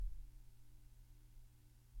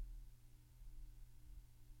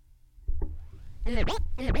and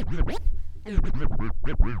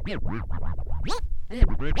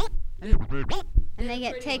they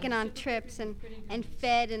get taken on trips and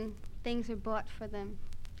fed, and things are bought for them,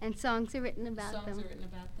 and songs are written about them.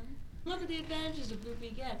 Look at the advantages that Blue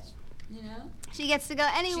gets, you know? She gets to go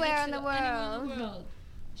anywhere in the world.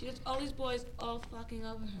 She gets all these boys all fucking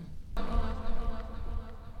over her.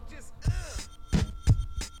 Just,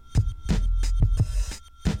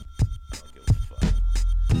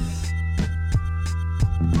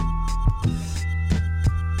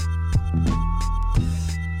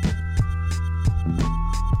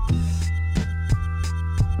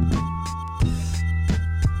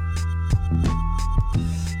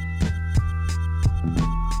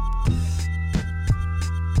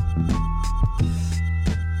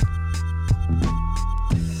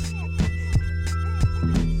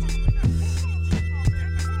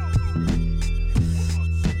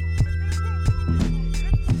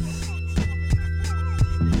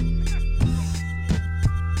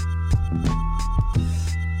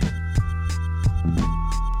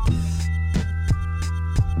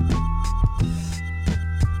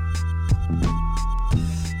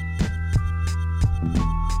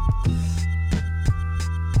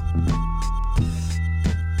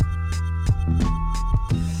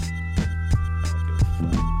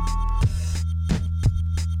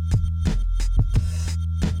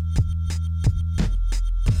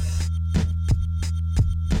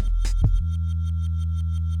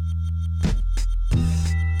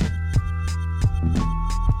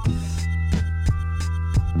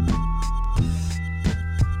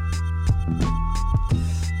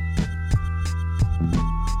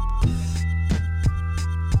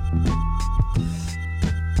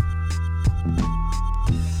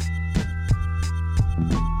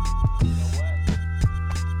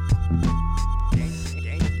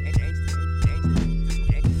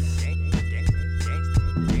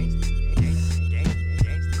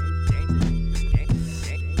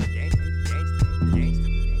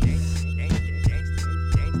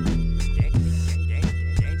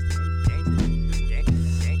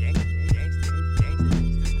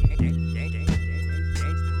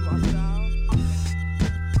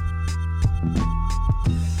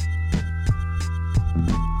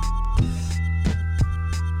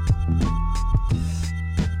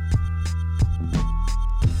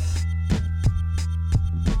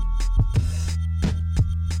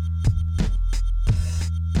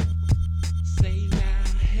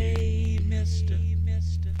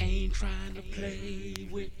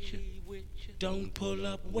 Don't pull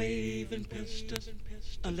up waving pistols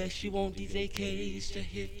unless you want these AKs to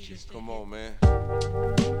hit you. come on, man.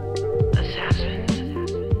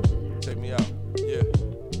 Assassins. Take me out. Yeah.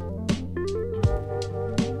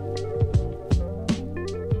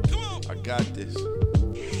 Come on. I got this.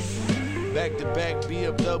 Back to back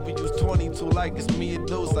BMWs 22 like it's me and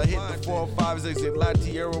Deuce. I hit the 405s exit La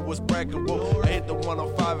Tierra was bracking whoa. I hit the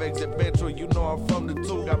 105 exit Metro, you know I'm from the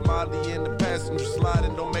 2. Got Molly in the passenger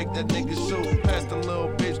sliding, don't make that nigga shoot. Passed a little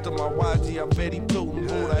bitch to my YG, I bet he tootin'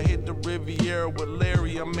 boot. I hit the Riviera with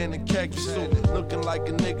Larry, I'm in a khaki suit. Looking like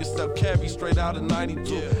a nigga sell cabbie straight out of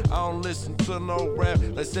 92. I don't listen to no rap,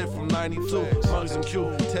 that's it from 92. Mugs and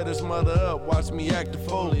Q, tear this mother up, watch me act a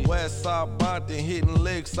fool. West side Bonton, hitting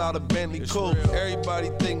licks out of Bentley Cool.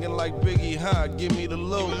 Everybody thinking like Biggie, huh? Give me the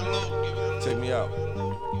loot. Take me out.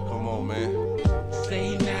 Come on, man.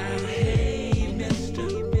 Say now, hey, mister,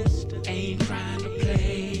 ain't trying to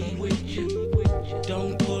play with you.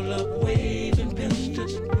 Don't pull up waving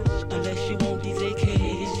pistols unless you want these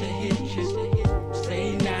AKs to hit you.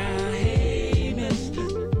 Say now, hey,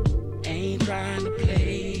 mister, ain't trying to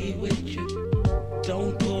play with you.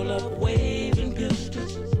 Don't pull up waving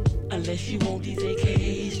pistols unless you want these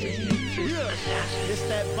AKs to hit you. It's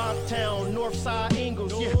that Bobtown, Northside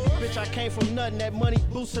Ingles, yeah. Bitch, I came from nothing, that money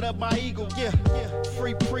boosted up my ego, yeah.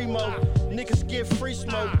 Free primo, niggas get free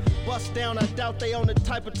smoke. Bust down, I doubt they on the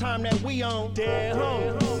type of time that we on. Dead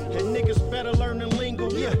home, and niggas better learn the lingo,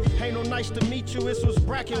 yeah. Ain't no nice to meet you, it's what's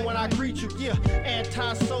brackin' when I greet you, yeah.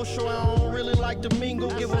 Anti-social, I don't really like to mingle.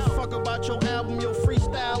 Give a fuck about your album, your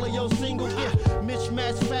freestyle, or your single, yeah.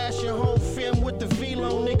 Mismatched fashion, home film with the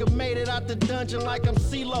velo. Nigga made it out the dungeon like I'm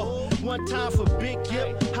CeeLo. One time for Big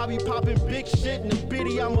Gip, I be popping big shit in the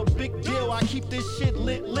biddy, I'm a big deal. I keep this shit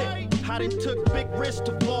lit. I done took big risks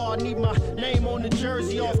to ball. I need my name on the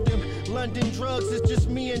jersey off them London drugs. It's just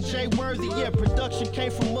me and Jay Worthy. Yeah, production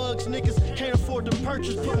came from mugs. Niggas can't afford to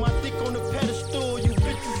purchase. Put my dick on the pedestal. You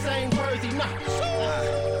bitches ain't worthy. Nah.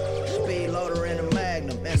 Speed loader in the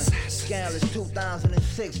Magnum and a scandalous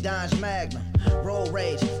 2006 Dodge Magnum. Road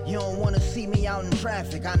rage, you don't wanna see see me out in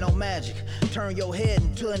traffic, I know magic. Turn your head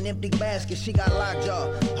into an empty basket. She got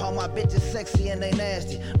lockjaw. All my bitches sexy and they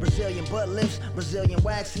nasty. Brazilian butt lifts, Brazilian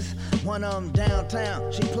waxes. One of them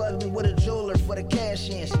downtown. She plugged me with a jeweler for the cash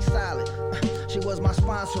in. She solid. She was my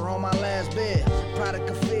sponsor on my last bid. Product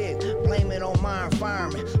of fig, blame it on my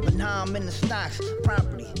environment. But now I'm in the stocks,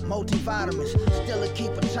 property, multivitamins. Still a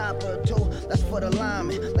keep a chopper or two, that's for the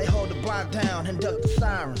linemen. They hold the block down and duck the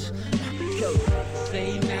sirens.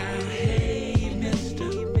 Say now, hey, mister,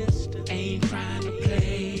 ain't trying to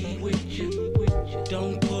play with you.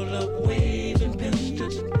 Don't pull up waving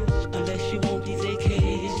pistols unless you want these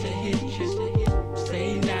AKs to hit you.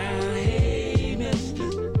 Say now, hey,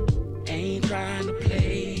 mister, ain't trying to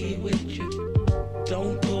play with you.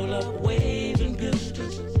 Don't pull up waving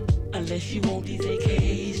pistols unless you want these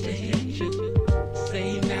AKs to hit you.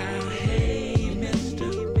 Say now, hey, mister,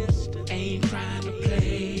 ain't trying to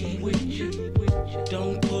play with you.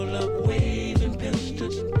 Don't pull up waving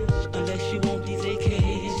pistols unless you want these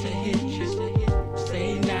AKs to hit you.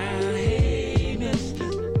 Say now, hey, mister,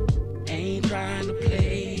 ain't trying to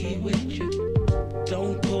play with you.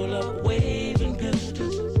 Don't pull up waving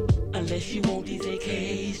pistols unless you want these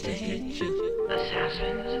AKs to hit you.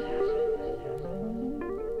 Assassins.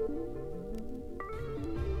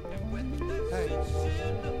 Hey,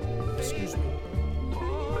 excuse me.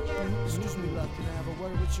 Excuse me, love. Can I have a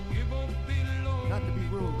word with you? Not to be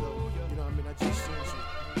rude, though. You know what I mean? I just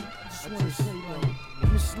want to say,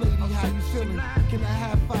 Miss Lady, how you feeling? Can I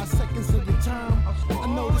have 5 seconds of your time? I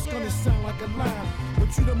know this gonna sound like a lie,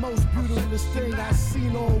 but you the most beautiful thing I've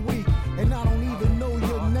seen all week. And I don't even know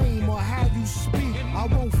your name or how you speak. I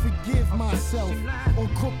won't forgive myself or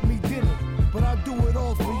cook me dinner, but I'll do it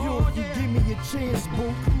all for you if you give me a chance,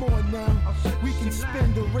 boo. Come on now, we can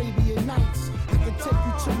spend Arabian nights. I can take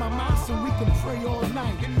you to my mosque and we can pray all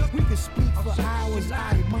night. We can speak for hours,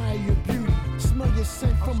 I admire your beauty. Smell your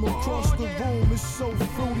scent from across the room, it's so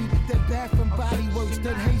fruity. That Bath and Body Works,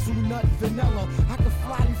 that hazelnut vanilla. I can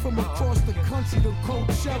fly you from across the country to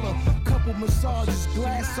Coachella. Couple massages,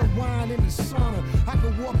 glass of wine in the sauna. I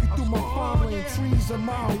can walk you through my farmland and trees of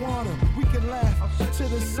marijuana. We can laugh till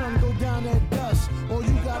the sun go down at dusk. All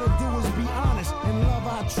you gotta do is be honest and love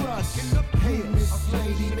I trust. Hey, Miss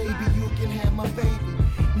Lady, maybe you can have my baby.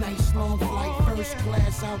 Nice long flight, first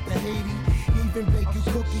class out to Haiti. Even bake you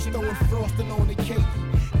cookies, throwing frosting on the cake.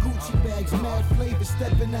 Gucci bags, mad flavor,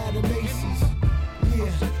 stepping out of Macy's.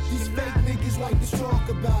 Yeah, these fake niggas like to talk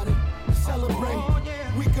about it. Celebrate,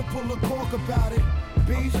 we can pull a cork about it.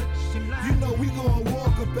 Beef, you know we gon'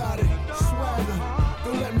 walk about it. Swagger,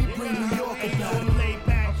 don't let me bring New York about it. Lay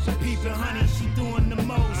back, peeping honey, she doing the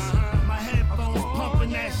most. My headphones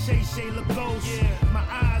pumping that Shay Shay Lagos. My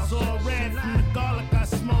eyes all red from the garlic I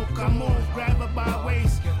smoke. I move, grab her by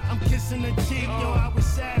waist. I'm kissing her cheek, yo, I was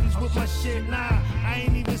savage with my shit. Nah, I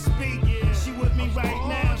ain't even speak. She with me right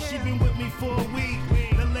now, she been with me for a week.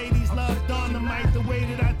 The ladies love Dynamite, the way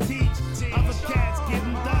that I teach. Other cats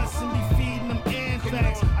getting dust and be feeding them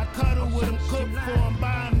anthrax. I cuddle with them, cook for them,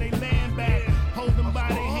 buy them they land back. Hold them by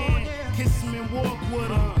their hand, kiss them and walk with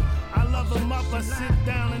them. I love them up, I sit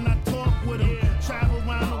down and I talk with them. Travel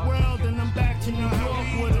around the world and I'm back to New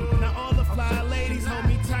York with them. Now all the fly ladies hold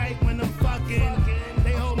me tight when I'm fucking.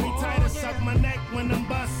 They hold me tight and suck my neck when I'm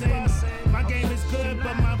busting. My game is good,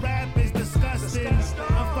 but my rap is disgusting.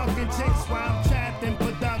 I'm fucking chicks while I'm trapped in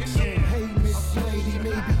production. Hey, Miss Lady,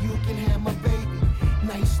 maybe you can have my baby.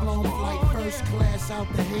 Nice long flight, first class out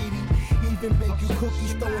to Haiti. Even bake you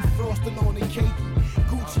cookies, throwing frosting on the cake.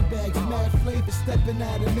 Gucci bags, mad flavor, stepping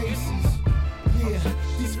out of Macy's. Yeah,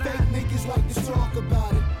 these fake niggas like to talk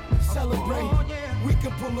about it. Celebrate, we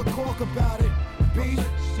can pull a cork about it. Beef,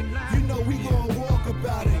 you know we gon' walk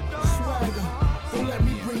about it. Swagger, don't let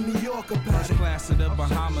me bring New York about it. First class of the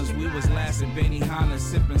Bahamas, we was last at Benihana,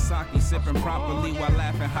 sipping sake, sipping properly while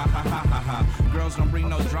laughing, ha ha ha ha ha. Girls don't bring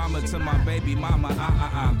no drama to my baby mama,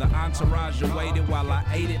 The entourage waited while I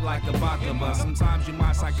ate it like a baklava. Sometimes you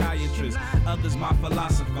my psychiatrist, others my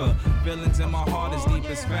philosopher. Feelings in my heart as deep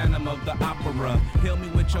as Phantom of the Opera. Heal me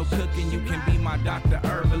with your cooking, you can be my doctor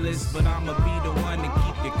herbalist, but I'ma be the one to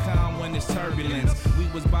keep you calm when it's turbulence. We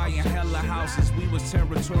was buying hella houses, we was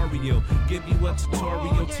territorial. Give you a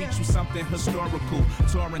tutorial, teach you something historical.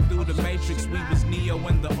 Touring through the Matrix, we was Neo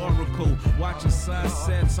and the Oracle. Watching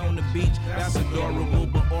sunsets on the beach, that's adorable,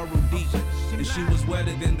 but oral deep. And she was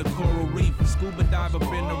wetter than the coral reef. Scuba dive up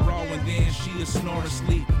in the raw and then she a snore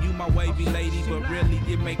asleep. You my wavy lady, but really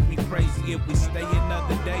it make me crazy. If we stay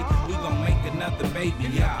another day, we gon' make another baby,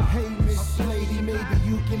 yeah. Hey, Miss Lady, maybe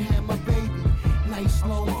you can have my baby. Nice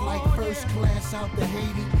long flight, first class out to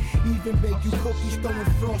Haiti. Even bake you cookies, throwing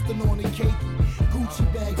frosting on the cake.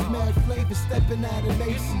 Gucci bags, mad flavor, been stepping out of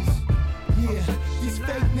Macy's. Yeah, these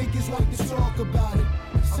fake niggas like to talk about it.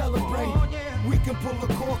 Celebrate, we can pull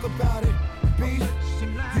a cork about it. Beef,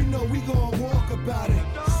 you know we gon' walk about it.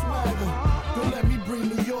 Swagger, don't let me bring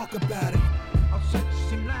New York about it.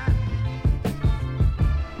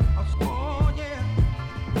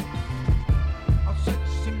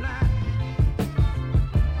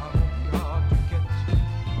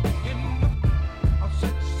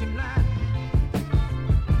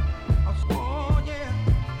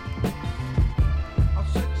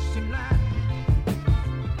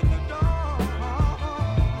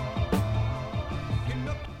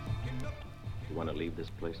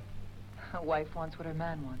 A wife wants what her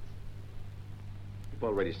man wants. You've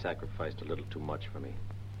already sacrificed a little too much for me.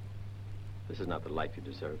 This is not the life you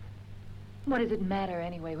deserve. What does it matter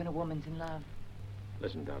anyway when a woman's in love?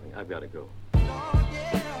 Listen, darling, I've got to go.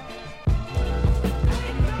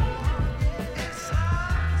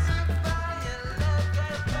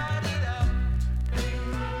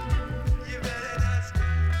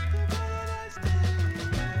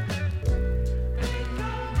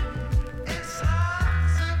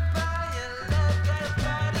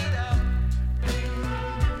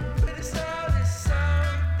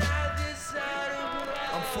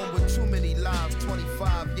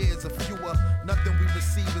 Nothing we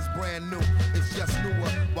receive is brand new, it's just newer.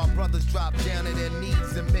 While brothers drop down to their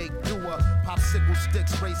knees and make doer. Popsicle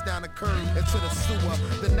sticks race down the curb into the sewer.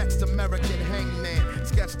 The next American hangman,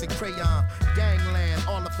 sketched in crayon. Gangland,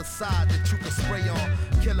 all the facade that you can spray on.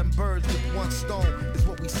 Killing birds with one stone is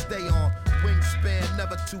what we stay on. Wingspan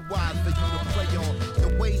never too wide for you to play on.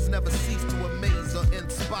 The ways never cease to amaze or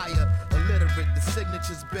inspire. Illiterate, the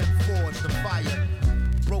signature's been forged in fire.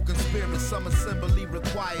 Broken spirit, some assembly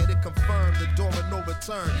required. It confirmed the door of no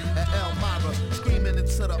return at Elmira. Screaming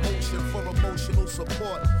into the ocean for emotional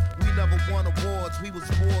support. We never won awards, we was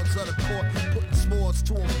wards of the court. Putting swords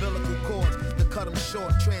to umbilical cords to cut them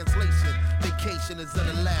short. Translation, vacation is in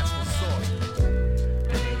the last resort.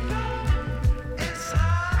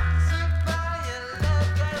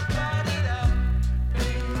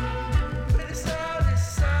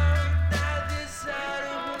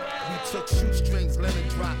 Took shoestrings, lemon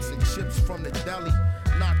drops, and chips from the deli.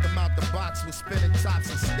 Knocked them out the box with spinning tops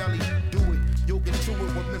and skelly. Do it, you'll get to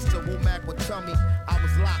it what Mr. Womack would tell me. I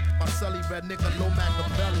was locked by Sully Red Nigga, no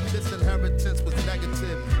Machiavelli. This inheritance was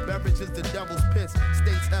negative. Beverage is the devil's piss,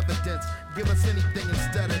 state's evidence. Give us anything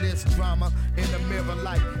instead of this drama. In the mirror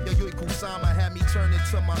like Yayoi Kusama had me turn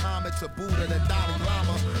into Muhammad to Buddha the Dalai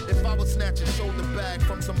Lama. If I was snatch a shoulder bag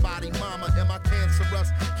from somebody mama, am I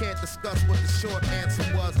cancerous? Can't discuss what the short answer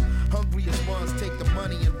was. Hungriest ones take the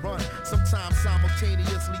money and run. Sometimes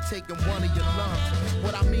simultaneously taking one of your lungs.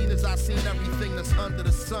 What I mean is I seen everything that's under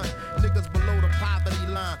the sun. Niggas below the poverty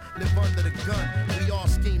line live under the gun. We all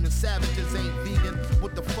scheming, savages ain't vegan.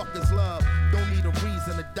 What the fuck is love? Don't need a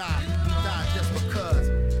reason to die. We die just because.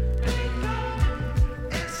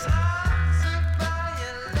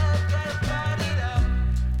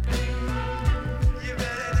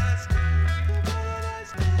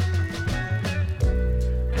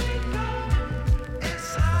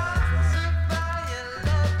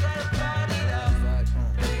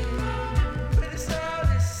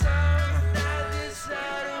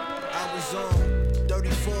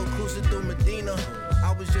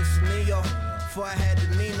 Before I had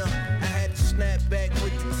the Nina, I had to snap back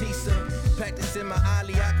with the Tisa. Practicing my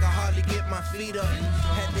ollie, I could hardly get my feet up.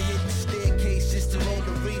 Had to hit the staircase just to roll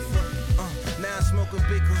the reefer. Now I'm smoking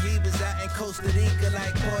big cohibas out in Costa Rica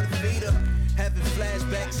like Portofino. Having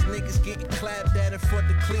flashbacks, niggas getting clapped at in front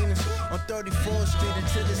of cleaners on 34th Street, and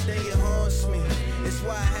to this day it haunts me. It's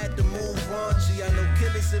why I had to move raunchy. I know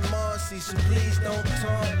killers in Marcy, so please don't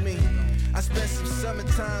taunt me. I spent some summer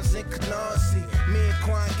times in Canarsie. Me and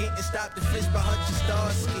Quan getting stopped and fished by Hutch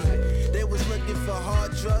Starsky. They was looking for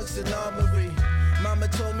hard drugs and armory. Mama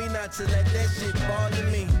told me not to let that shit bother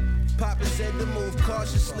me. Papa said to move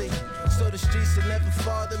cautiously, so the streets will never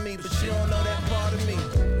bother me. But you don't know that part of me.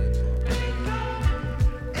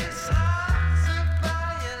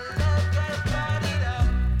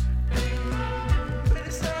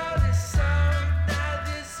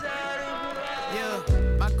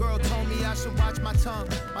 Tongue.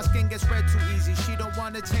 My skin gets red too easy. She don't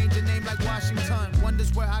wanna change her name like Washington.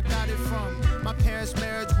 Wonders where I got it from. My parents'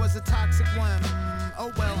 marriage was a toxic one.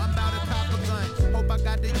 Oh well, I'm about to cop a gun. Hope I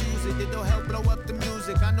got to use it. It'll help blow up the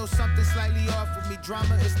music. I know something slightly off with me.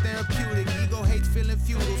 Drama is therapeutic. Ego hates feeling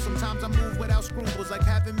futile. Sometimes I move without scruples, like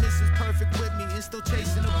having Mrs. Perfect with me and still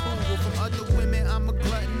chasing approval. from other women, I'm a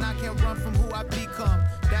glutton. I can't run from who I become.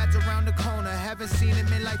 Dad's around the corner, haven't seen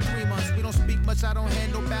him in like 3 months. We don't speak much, I don't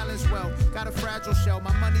handle balance well. Got a fragile shell,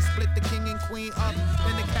 my money split the king and queen up,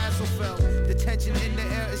 then the castle fell. The tension in the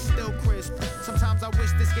air is still crisp. Sometimes I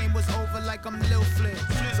wish this game was over like I'm Lil Flip.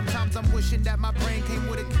 Sometimes I'm wishing that my brain came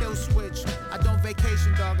with a kill switch. I don't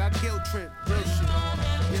vacation, dog, I guilt trip. Real shit.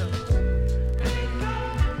 Yeah.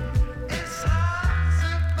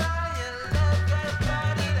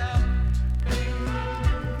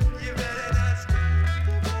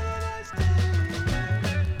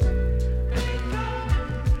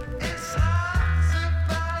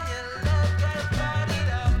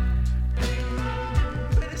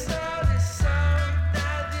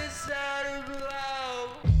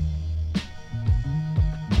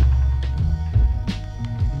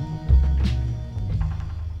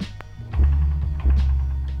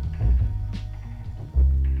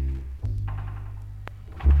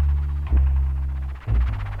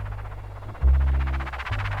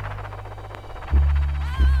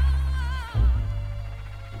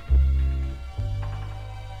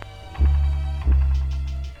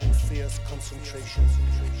 Concentration,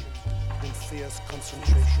 in fierce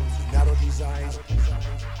concentration, narrow these eyes, in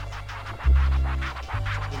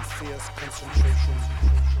fierce concentration,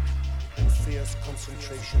 in fierce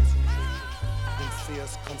concentration, in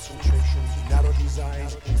fierce concentration, narrow these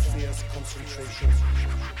eyes, in fierce concentration.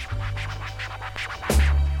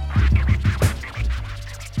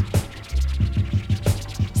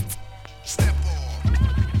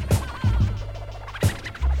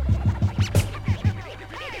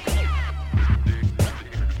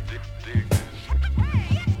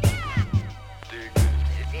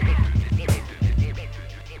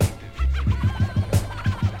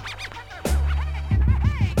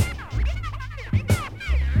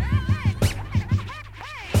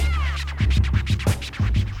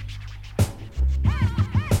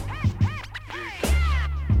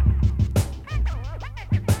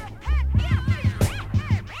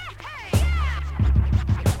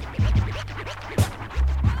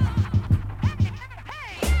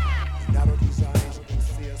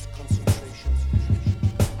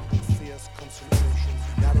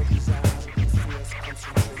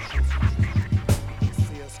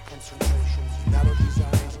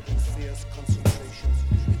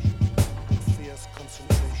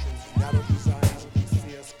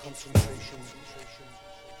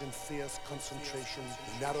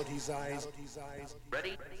 Narrow these eyes.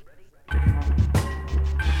 Ready?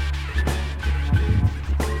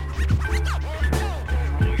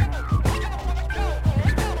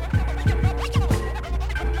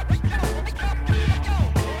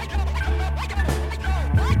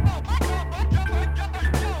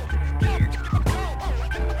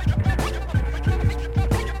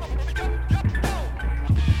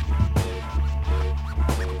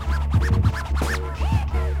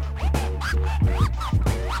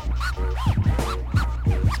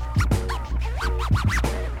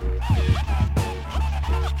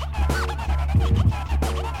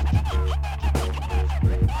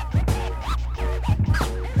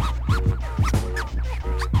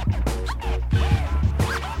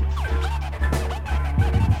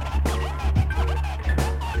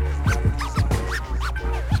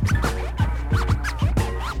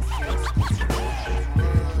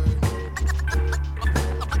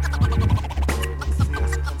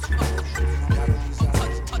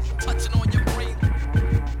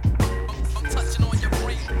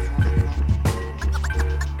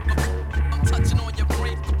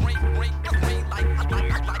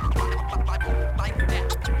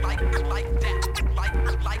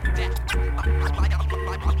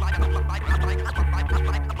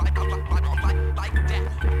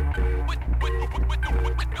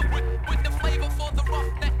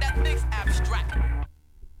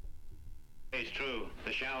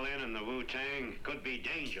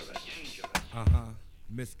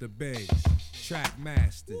 Mr. Biggs, Track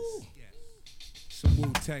Masters. Some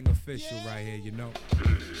Wu-Tang official right here, you know.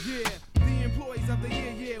 Yeah, the employees of the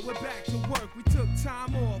year, yeah, we're back to work. We took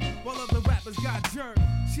time off while other rappers got jerked.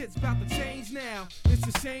 Shit's about to change now. It's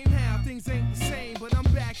a shame how things ain't the same, but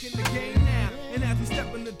I'm back in the game now. And as we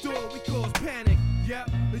step in the door, we cause panic.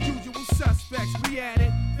 Yep, the usual suspects, we at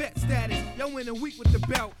it. Vet status, y'all win a week with the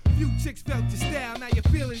belt. Few chicks felt your style, now you're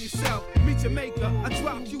feeling yourself. Meet your maker, I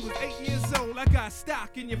dropped you was 8 years old. I got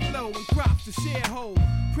stock in your flow and props to sharehold.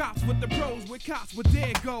 Props with the pros, with cops, with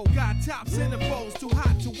their go. Got top centerfolds, too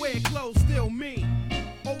hot to wear clothes, still me.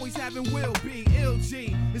 Always having will be,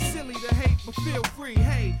 LG. It's silly to hate, but feel free.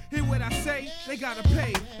 Hey, hear what I say? They gotta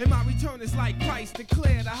pay. And my return is like Christ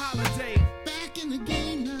declared a holiday. Back in the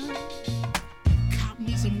game now. Cop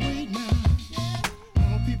me some weed now.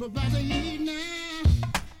 people about to eat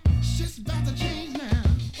now. Shit's about to change now.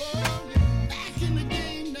 Oh, yeah. Back in the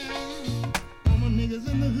game now. All my niggas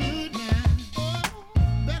in the hood now. Oh,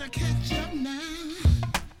 better catch up now.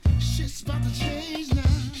 Shit's about to change now.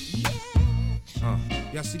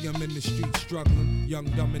 Y'all see him in the street struggling, young,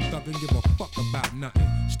 dumb, and thuggin', give a fuck about nothing.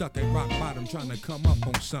 Stuck at rock bottom, trying to come up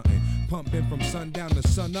on something. Pumping from sundown to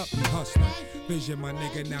sun up, we hustling. Vision, my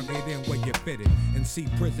nigga, now get in where you fitted. And see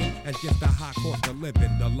prison as just a high cost of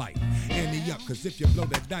living, the life. Ante up, cause if you blow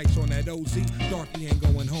the dice on that OZ, Dorothy ain't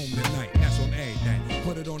going home tonight. That's on everything.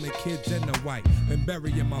 Put it on the kids and the white. Been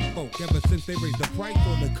burying my folk ever since they raised the price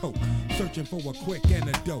on the coke. Searching for a quick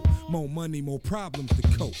antidote. More money, more problems to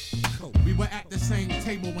cope. We were at the same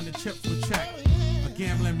table when the chips were checked. A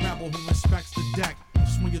gambling rebel who respects the deck.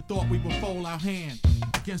 Just when you thought we would fold our hand.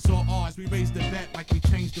 Against all odds, we raised the bet like we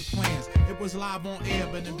changed the plans. It was live on air,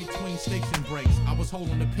 but in between station breaks, I was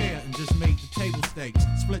holding the pair and just made the table stakes.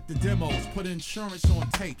 Split the demos, put insurance on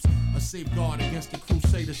tapes. A safeguard against the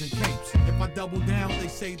crusaders and capes. If I double down, they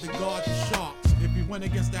say the guard the sharks. If we went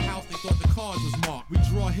against the house, they thought the cards was marked. We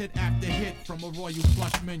draw hit after hit from a royal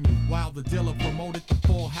flush menu, while the dealer promoted the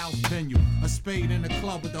full house venue. A spade in the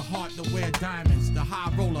club with the heart to wear diamonds. The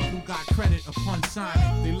high roller who got credit upon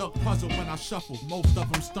signing. They look puzzled when I shuffle. Most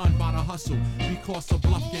of them stunned by the hustle. Because the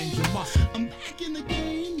bluff games your muscle. I'm back in the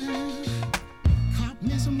game now. Caught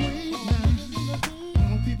me some weight now.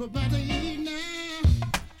 All people about to eat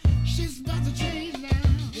now. Shit's about to change now.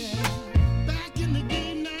 Yeah. Back in the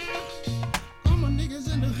game now. All my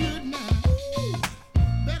niggas in the hood now.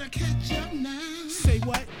 Ooh. Better catch up now. Say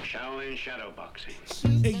what? Shaolin shadow boxing.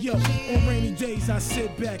 Hey yo, on rainy days I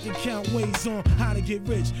sit back and count ways on how to get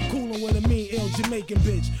rich. Coolin' with a mean, ill Jamaican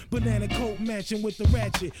bitch. Banana coat matching with the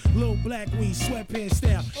ratchet. Little black weed, sweatpants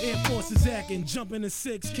style. Air Forces acting, jumping the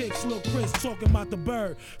 6 kicks. Lil' Chris talking about the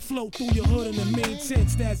bird. Float through your hood in the main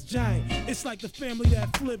tents, that's giant. It's like the family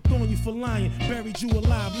that flipped on you for lying. Buried you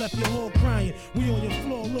alive, left your whole crying. We on your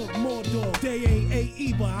floor, look, more dog. They ain't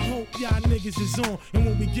AE, but I hope y'all niggas is on. And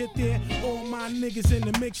when we get there, all my niggas in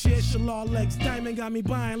the mix share. Shalal Lex Diamond got me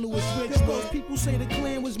buying Louis Rich. Those people say the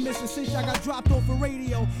clan was missing since y'all got dropped off the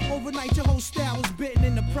radio. Overnight your whole style was bitten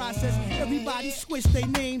in the process. Everybody switched their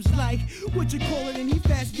names like what you call it, and he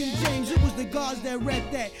fast than James. It was the guards that read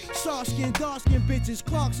that. Soft skin, dark skin bitches,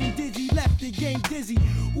 Clarks and Digi left the game dizzy.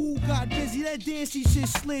 Ooh, got busy, that dancey shit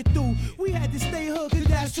slid through. We had to stay hooked, cause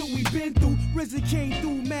that's what we been through. RZA came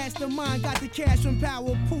through, mastermind, got the cash from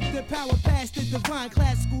power, proof the power past the divine.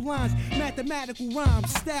 Classical lines, mathematical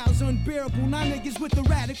rhymes, styles unbearable. Now niggas with the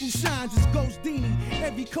radical signs, it's Ghost Dini.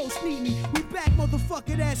 Every coast need me. We back,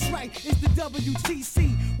 motherfucker, that's right. It's the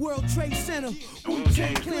WTC, World Trade Center.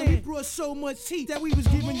 Wu-Tang Clan, we brought so much heat that we was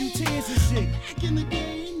giving you tears and shit. Back in the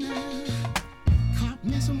game now. Caught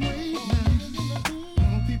me some weight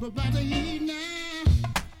now. All people about to eat now.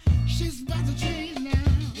 Shit's about to change now.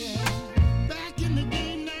 Yeah. Back in the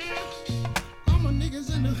game now. All my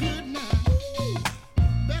niggas in the hood now. Ooh.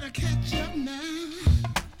 Better catch up now.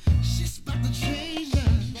 Shit's about to change now.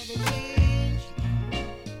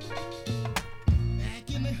 Back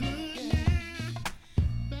in the hood now.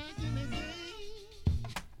 Back in the game.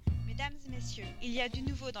 Mesdames et messieurs, il y a du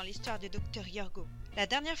nouveau dans l'histoire de Dr Yorgo. La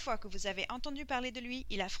dernière fois que vous avez entendu parler de lui,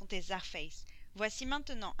 il affrontait Czarface. Voici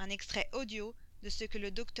maintenant un extrait audio de ce que le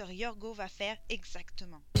Dr Yorgo va faire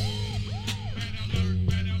exactement.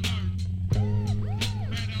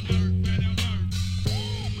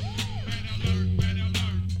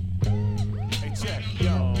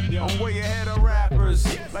 I'm way ahead of rappers,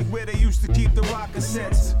 like where they used to keep the rock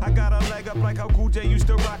cassettes. I got a leg up like how Cool J used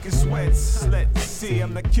to rock his sweats. Let's see,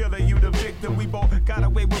 I'm the killer, you the victim. We both got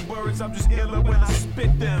away with words, I'm just iller when I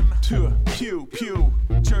spit them. Pew, pew,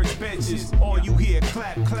 church benches, all you hear,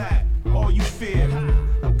 clap, clap, all you fear.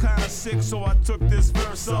 I'm kinda sick, so I took this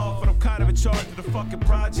verse off, but I'm kind of in charge of the fucking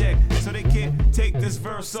project, so they can't take this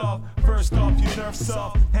verse off. First off, you nerf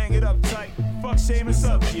soft, hang it up tight, fuck Seamus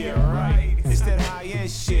up, yeah, right. It's that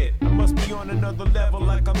high-end shit. I must be on another level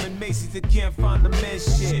like I'm in Macy's and can't find the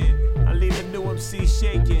men's shit. I leave a new MC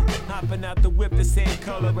shaking, hopping out the whip the same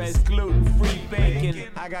color as gluten-free bacon.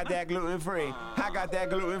 I got that gluten-free, I got that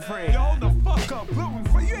gluten-free. Yo, hold the fuck up,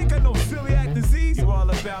 gluten-free, you ain't got no celiac disease. You all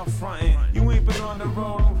about frontin', you ain't been on the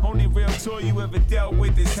road. Only real tour you ever dealt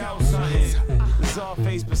with is house hunting. The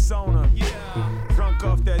Czarface persona, drunk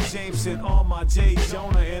off that Jameson on my J.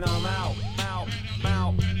 Jonah, and I'm out.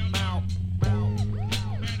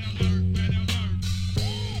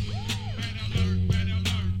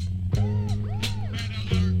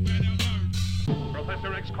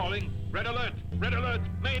 Professor X calling. Red alert! Red alert!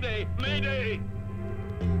 Mayday! Mayday!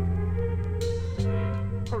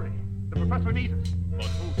 Hurry! The professor needs us. But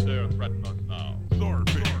who's there threatening us now? I'm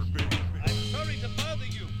sorry to bother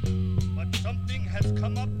you, but something has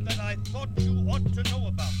come up that I thought you ought to know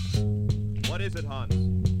about. What is it, Hans?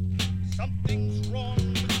 Something's wrong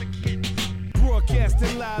with the kids.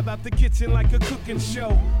 Broadcasting live out the kitchen like a cooking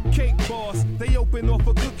show. Cake boss, they open off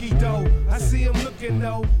a cookie dough. I see them looking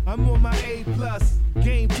though, I'm on my A+.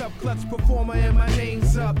 Game tough, clutch performer, and my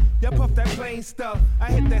name's up. Y'all puff that plain stuff, I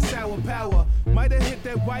hit that sour power. Might have hit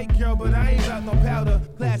that white girl, but I ain't got no powder.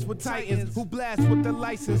 Clash with titans, who blast with the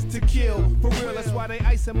license to kill. For real, that's why they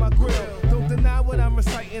icing my grill. Don't deny what I'm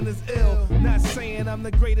reciting is ill. Not saying I'm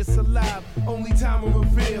the greatest alive, only time will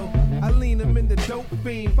reveal. I lean them in the dope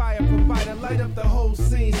fiend, fire provider, light up the whole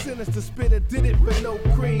scene. Sinister spitter, did it for no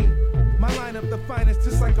cream. My line up the finest,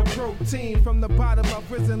 just like a protein. From the bottom of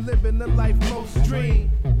prison, living the life most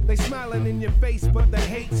dream. They smiling in your face, but the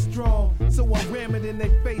hate's strong. So I ram it in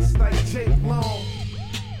their face like Jake Long.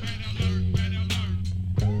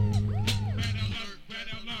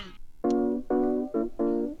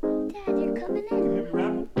 Dad, you're coming in.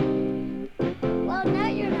 Well, no,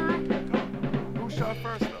 you're not. Who shot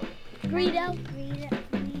first, though? Greedo.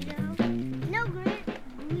 No,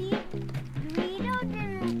 Greedo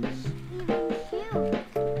didn't even shoot.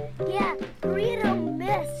 Yeah, Greedo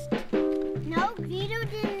missed. No, Greedo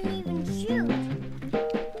didn't even shoot.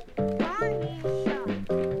 Han didn't shot.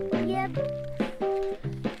 Yeah,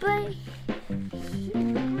 but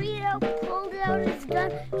Greedo pulled out his gun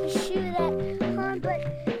to shoot at Han, but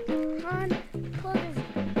Han pulled his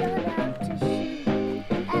gun out to shoot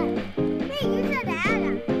at Adam. Hey, you said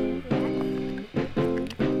Adam.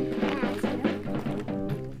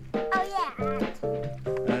 Oh, yeah.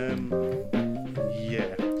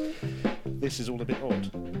 Yeah. This is all a bit odd.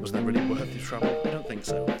 Was that really worth the trouble? I don't think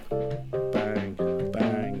so. Bang,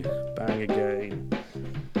 bang, bang again.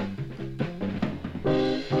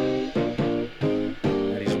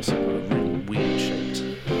 And he's also got a really weird-shaped.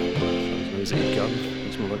 Is it a gun?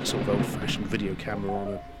 It's more like a sort of old-fashioned video camera on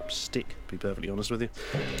a stick, to be perfectly honest with you.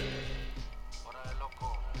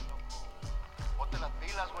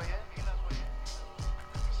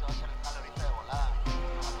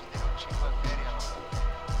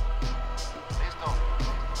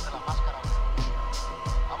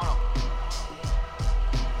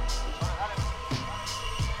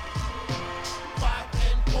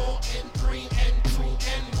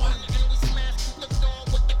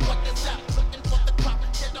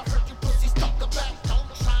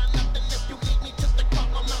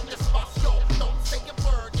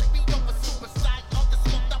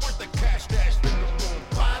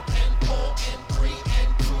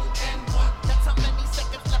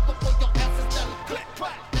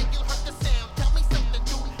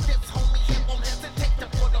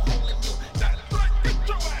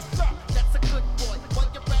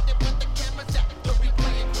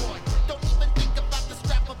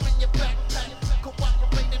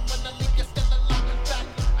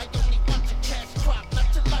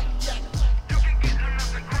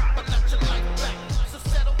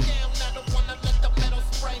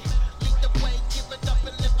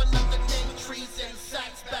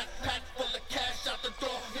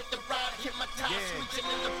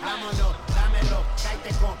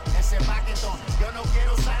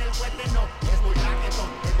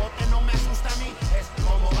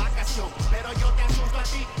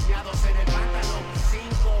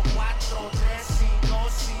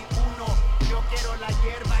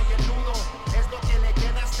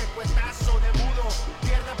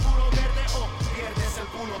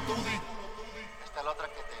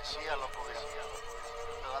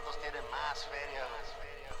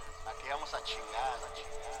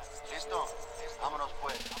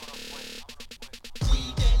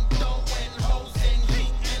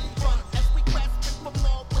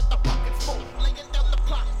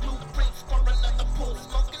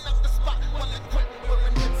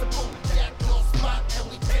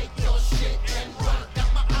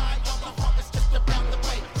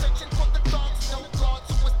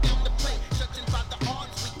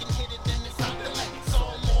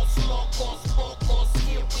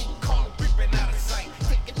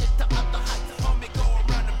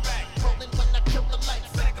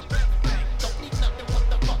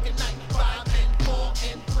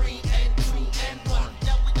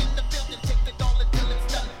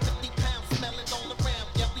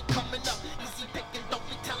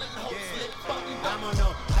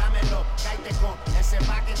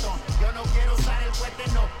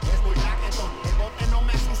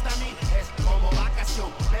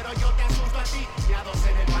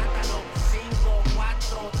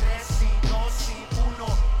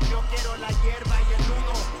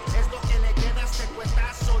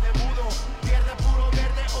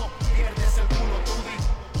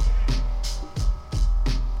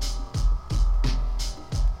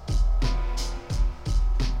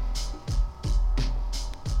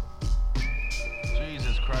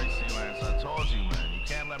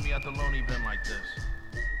 like this.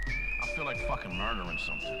 I feel like fucking murdering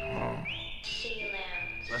something.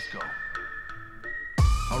 Let's go.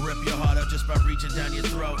 I'll rip your heart out just by reaching down your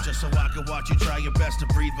throat, just so I can watch you try your best to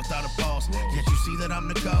breathe without a pulse. Can't you see that I'm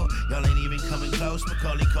the go? Y'all ain't even coming close.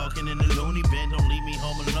 Macaulay Culkin in the loony bin, don't leave me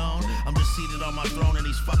home alone. I'm just seated on my throne and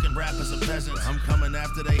these fucking rappers are peasants. I'm coming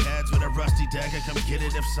after they heads with a rusty dagger. Come get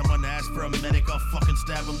it if someone asks for a medic. I'll fucking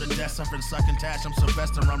stab them to death. Suffering sucking tash. I'm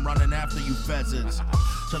Sylvester, I'm running after you pheasants.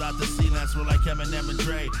 Shout out the C-Lance, we're like Eminem and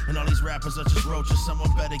Dre. And all these rappers are just roaches, someone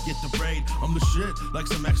better get the raid. I'm the shit, like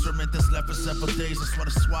some excrement that's left for several days. That's why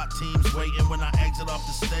the SWAT team's waiting when I exit off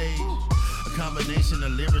the stage. A combination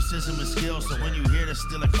of lyricism and skill, so when you hear to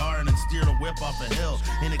steal a car and then steer the whip off a hill.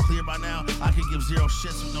 Ain't it clear by now? I could give zero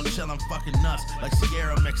shits with no chill, I'm fucking nuts. Like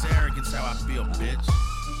Sierra mix arrogance, how I feel, bitch.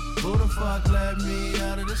 Who the fuck let me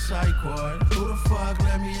out of the psych ward? Who the fuck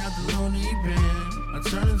let me out the loony bin? I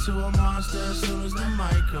turn into a monster as soon as the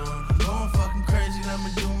mic on. I'm going fucking crazy, let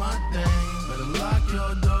me do my thing. Better lock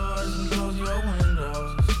your doors and close your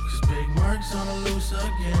windows. Big Merc's on the loose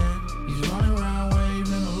again. He's running around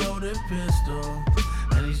waving a loaded pistol.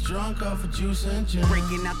 And he's drunk off of juice and gin.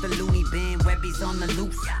 Breaking out the loony bin, Webby's on the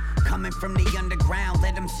loose. Coming from the underground,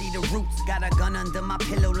 let him see the roots. Got a gun under my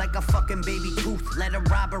pillow like a fucking baby tooth. Let a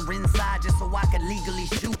robber inside just so I could legally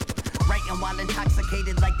shoot. Writing while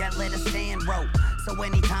intoxicated like that letter stand wrote. So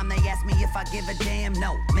anytime they ask me if I give a damn,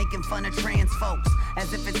 no. Making fun of trans folks,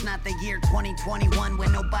 as if it's not the year 2021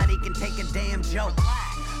 when nobody can take a damn joke.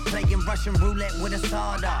 Playing Russian roulette with a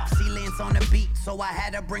sawed-off. C-Lance on the beat, so I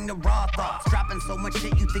had to bring the raw thoughts. Dropping so much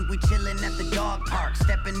shit you think we chillin' at the dog park.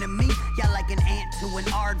 Stepping to me, y'all like an ant to an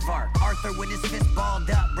aardvark. Arthur with his fist balled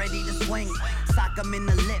up, ready to swing. Sock him in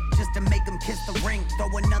the lip just to make him kiss the ring. Throw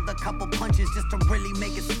another couple punches just to really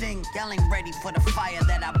make it sting. Y'all ain't ready for the fire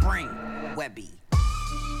that I bring. Webby.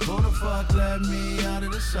 Who the fuck let me out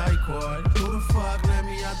of the psych ward? Who the fuck let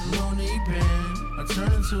me out the loony bin? I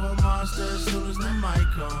turn into a monster as soon as the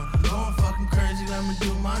mic on. I'm going fucking crazy, let me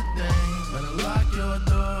do my thing. Better lock your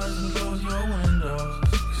doors and close your windows.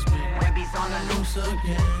 Webby's on the loose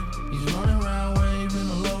again. He's running around waving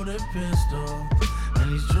a loaded pistol. And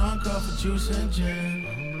he's drunk off of juice and gin.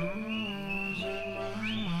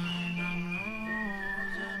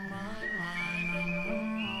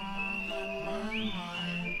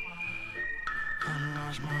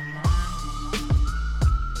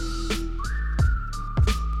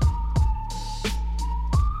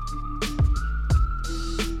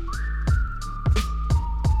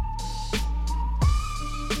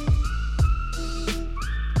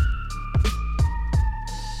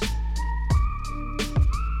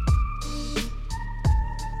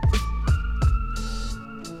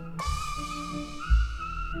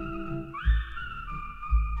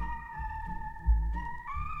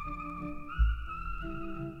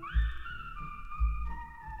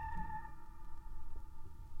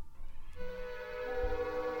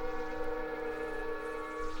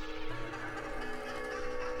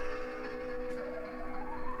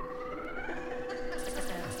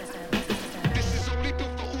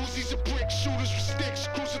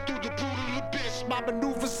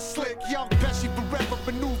 Maneuvers are slick, young Pesci forever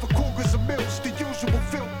maneuver cougars and mills, the usual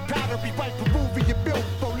film, battery right, Peruvian milk,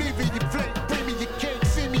 Bolivian flake, bring me your cake,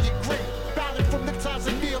 see me your grape, ballad from the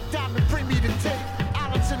Tanzania diamond, bring me the tape,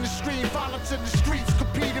 islands in the stream, violence in the streets,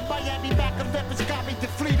 compete in Miami, Mac 11's got me the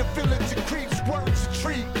fleet of villains and creeps, words a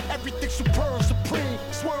treat, everything superb, supreme,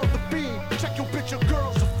 swirl the beam, check your bitch, your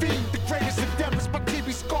girl's a fiend, the greatest endeavors, my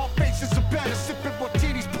TV Scarface is a better, sipping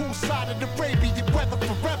martinis, poolside in Arabian weather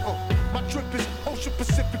forever, my drip is Ocean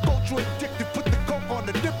Pacific, ultra addicted. Put the coke on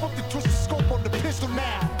the nipple, the twist the scope on the pistol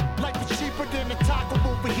now. Life is cheaper than a taco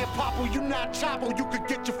over here, Pablo. You not Chavo, you could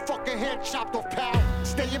get your fucking head chopped off, pal.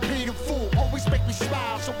 Staying paid in full, always make me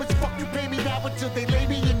smile. So it's fuck you pay me now until they lay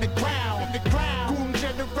me in the ground. In the ground, Goon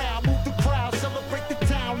General, move the crowd, celebrate the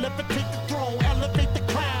town, levitate the throne, elevate the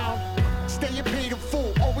crown. Staying paid in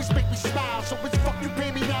full, always make me smile. So it's fuck you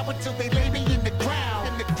pay me now until they lay me in the ground.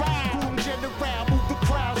 In the ground, Goon General, move the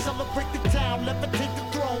crowd, celebrate the town, levitate the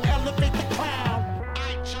throne, elevate the crown.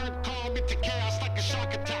 I turn calm into chaos like a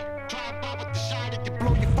shark attack. Drive by with the shot and you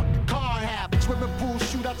blow your fucking car in half. Swimming pool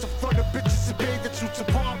shootouts in front of bitches and bathing suits and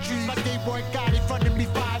palm trees. Like they weren't got in front of me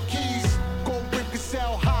 5 keys. Gold rim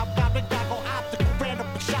gazelle, hop, bobbing, goggle, optical, ran up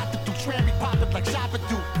and shot the dude, trammy popping like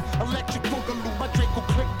Shabba-Doo. Electric boogaloo, my Draco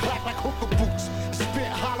click clack like hooker boots.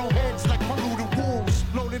 Spit hollow heads like polluted wolves.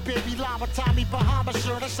 Loaded baby llama, Tommy Bahama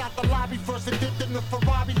shirt. I shot the lobby first and dipped in the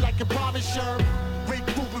Ferrari like a Bobby shirt. Great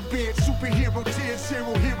Ruben beard, superhero tier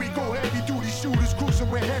 0. Here we go, heavy duty shooters cruising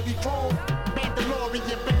with heavy chrome.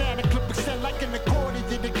 Mandalorian, banana clip extend like an accordion.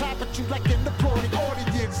 They clap at you like an applauding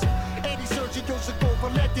audience. 80 surgeon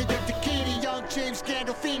James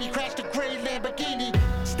Gandolfini, crash the gray Lamborghini.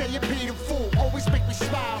 Stay a paid in full, always make me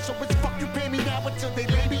smile. So it's fuck you pay me now until they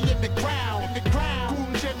lay me in the ground. In the ground,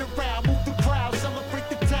 boom, general, move the crowd, celebrate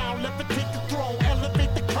the town, levitate the throne,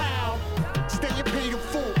 elevate the crown. Stay a paid in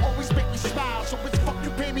full, always make me smile. So it's fuck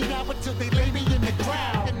you pay me now until they lay me in the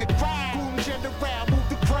ground. In the ground, boom, general, move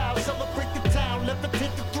the crowd, celebrate the town,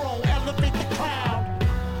 levitate the throne, elevate the crown.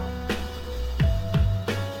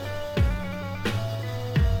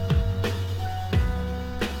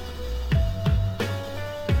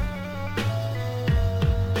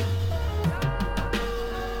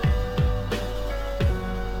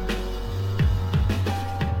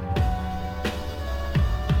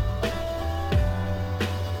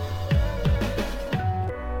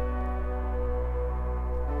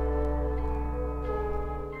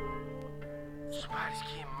 Somebody's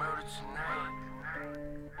getting murdered tonight.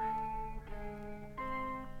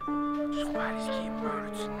 Somebody's getting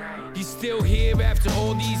murdered tonight. He's still here after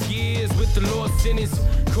all these years with the lost sinners.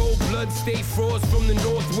 Cold blood, state frauds from the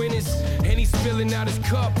north winners. And he's spilling out his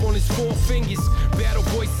cup on his 4 fingers. Battle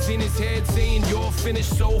voices in his head saying you're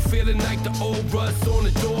finished. Soul feeling like the old rust on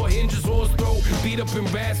the door hinges. Horse throat beat up and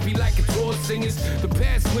raspy like a tour singer's. The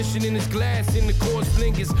past swishing in his glass in the course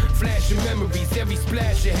lingers. Flashing memories, every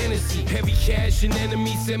splash of Hennessy. Heavy cash and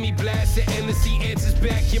enemies semi-blast the endlessly answers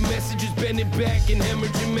back. Your messages bending back and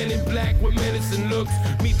hemorrhaging men in black with menacing looks.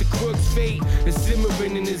 Meet the crook's fate is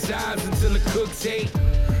simmering in his eyes until the cooks hate.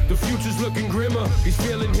 The future's looking grimmer. He's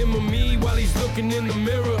feeling him or me while he's looking in the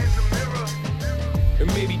mirror. And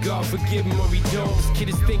maybe God forgive him or he don't. This kid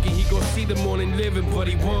is thinking he gon' see the morning living, but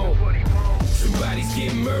he won't. Somebody's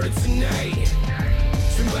getting murdered tonight.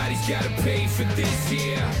 Somebody's gotta pay for this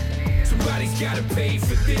here. Somebody's gotta pay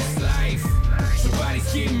for this life.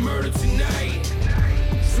 Somebody's getting murdered tonight.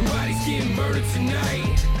 Somebody's getting murdered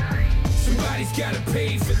tonight. Somebody's gotta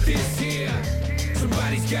pay for this here.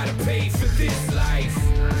 Somebody's gotta pay for this life.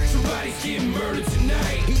 Somebody's getting murdered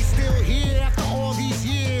tonight. He's still here after all these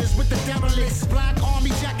years with the derelicts. Black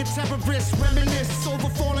army jacket terrorists reminisce over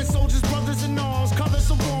fallen soldiers, brothers in arms.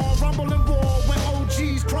 Colors of war, rumble and war when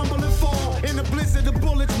OGs crumble and fall. In a blizzard, the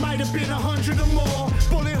bullets might have been 100 or more.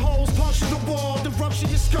 Bullet holes puncture the wall, the rupture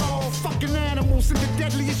your skull. Fucking animals in the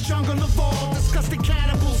deadliest jungle of all. Disgusting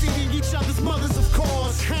cannibals eating each other's mothers, of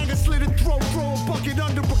course. Hanger slit a throat, throw a bucket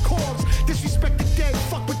under a corpse. Disrespect the dead,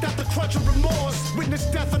 fuck without the crutch of remorse. Witness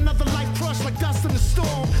death, another life crushed like dust in the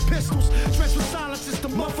storm. Pistols, drenched with silences to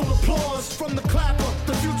muffle applause. From the clapper,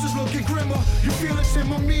 the future's looking grimmer. You feel it's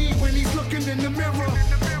him or me when he's looking in the mirror.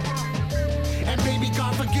 And maybe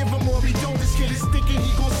God forgive him or he don't. This kid is thinking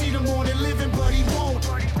he gon' see the morning living, but he won't.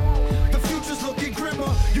 The future's looking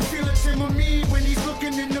grimmer. You feel it's him or me when he's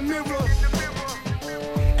looking in the mirror.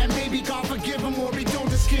 And maybe God forgive him or he don't.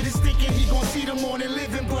 This kid is thinking he gon' see the morning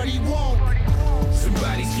living, but he won't.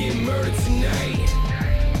 Somebody's getting murdered tonight.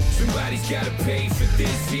 Somebody's gotta pay for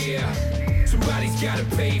this here. Somebody's gotta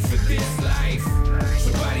pay for this life.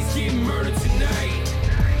 Somebody's getting murdered tonight.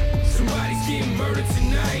 Somebody's getting murdered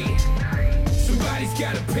tonight. Somebody's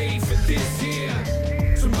gotta pay for this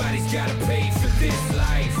here. Somebody's gotta pay for this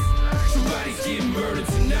life. Somebody's getting murdered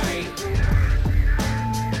tonight.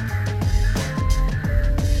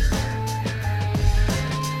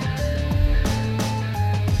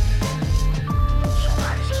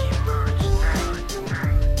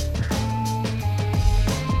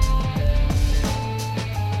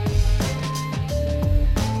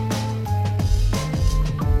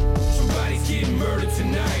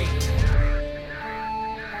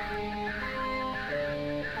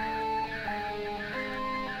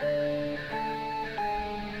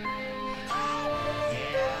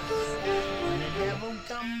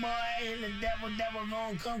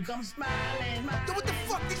 Come smiling. Yo, what the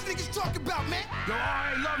fuck these niggas talking about, man? Yo,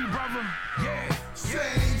 I love you, brother. Yeah.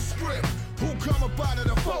 Same script. Who come up out of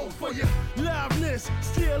the fold for you? Loudness,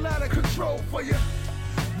 still out of control for you.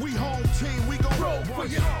 We home team, we gon' roll for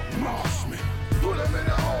you. Marksman, put them in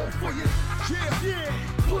a hole for you. Yeah, yeah.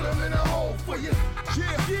 Put them in a hole for you.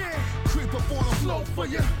 Yeah, yeah. Creep up on the flow for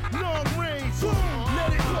you. Long range, boom,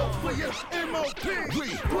 let it blow for you. MOP,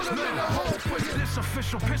 put them in a hole for you. This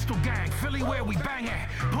official pistol gang, Philly where we bang at.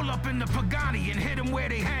 Pull up in the Pagani and hit them where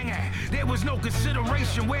they hang at. There was no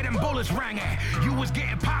consideration where them bullets rang at. You was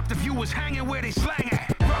getting popped if you was hanging where they slang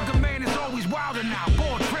at. Rugged man is always wilder now,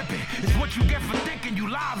 bored tripping. It's what you get for thinking you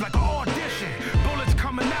live like an audition. Bullets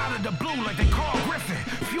coming out of the blue like they Carl Griffin.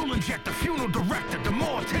 Fuel inject, the funeral director, the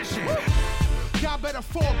mortician. Y'all better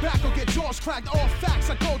fall back or get jaws cracked. All facts,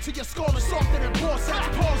 I go to your skull and softer than ball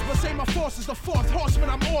sacks. Pause, but say my force is the fourth horseman.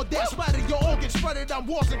 I'm all that. Splatter your organs, spread it on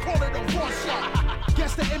walls and call it a war shot.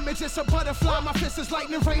 Guess the image is a butterfly. My fist is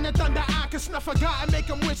lightning, rain, and thunder. I can snuff a guy and make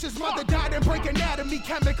him wish his mother died and break anatomy.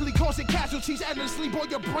 Chemically causing casualties endlessly. Blow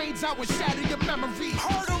your brains out with shatter your memories.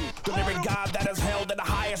 Heard him. The lyric god that is held in the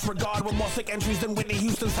highest regard with more sick entries than Whitney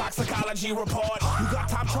Houston's toxicology report. You got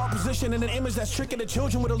top chart position in an image that's tricking the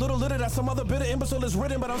children with a little litter that some other bitter imbecile is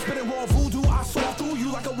written, but I'm spitting raw voodoo. I saw through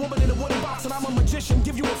you like a woman in a wooden box, and I'm a magician.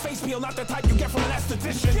 Give you a face peel, not the type you get from an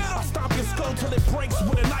esthetician. I stomp your skull till it breaks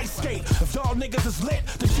with an ice skate. If y'all niggas is lit,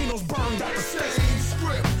 the Chino's burned out the state.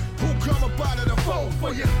 Script, who come up out of the fold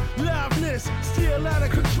for you? Liveness, still out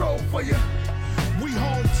of control for you. We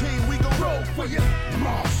home team, we gon' roll for you.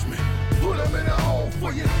 Marksman, put them in a hole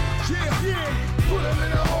for you. Yeah, yeah, put them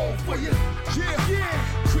in a hole for you. Yeah,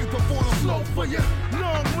 yeah, creep up on them slow for you.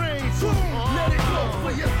 Long range, let it go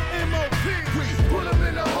for you. MOP, put them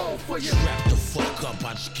in a hole for you. Strap the fuck up,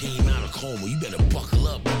 I just came out of coma. You better buckle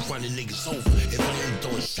up, you running niggas over. If I ain't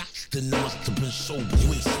throwing shots, then I must have been sober.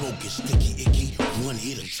 You ain't smoking, sticky, icky, one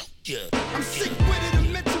hitter, choke ya. I'm sick with it,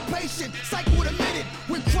 a mental patient, psych with a minute.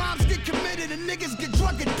 When crimes get committed and niggas get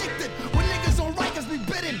drug addicted. When niggas on rikers be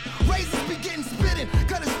bitten, razors be getting spitting.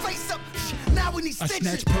 Cut his face up, now we need I stitching.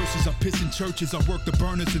 snatch purses, I piss in churches, I work the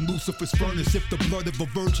burners in Lucifer's furnace. If the blood of a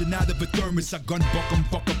virgin out of a thermos, I gun buck 'em,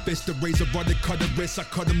 buck a fist, the razor rudder, cut a wrist. I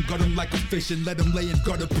cut 'em, gut 'em like a fish and let 'em lay in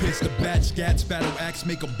gutter piss. The bad scats, battle axe,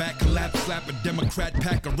 make a back collapse, slap a Democrat,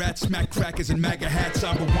 pack of rats, smack crackers and MAGA hats.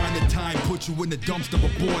 I rewind the time, put you in the dumpster,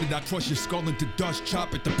 aborted. I crush your skull into dust,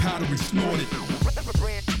 chop it to powder and snort it.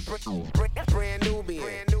 Brand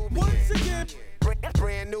Nubian. Once again,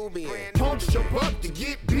 brand Nubian. Punch jump up to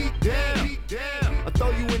get beat down. I throw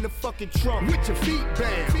you in the fucking trunk with your feet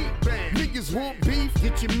bound. Niggas want beef,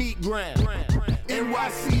 get your meat ground.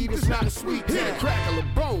 NYC, this not a sweet town. Hit a crackle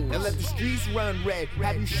of bones and let the streets run red.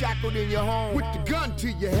 Have you shackled in your home with the gun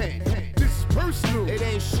to your head. This is personal. It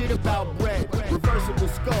ain't shit about bread. Reversible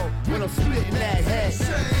skull when I'm splitting that head.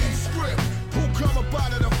 Same script. Who come up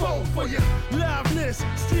out of the fold for you? Liveness,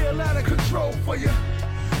 still out of control for you.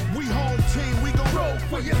 We home team, we gon' roll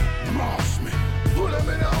for you. Marksman, put them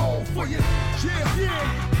in a hole for you. Yeah,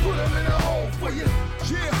 yeah, put them in a hole for you.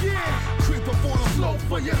 Yeah, yeah, creep up on them slow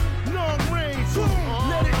for you. Long range,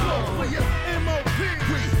 let it go for you. MOP,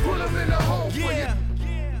 put them in a hole for you.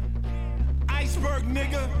 Iceberg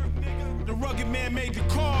nigga, the rugged man made the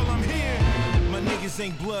call, I'm here. My niggas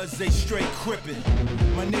ain't bloods, they straight crippin'.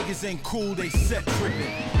 My niggas ain't cool, they set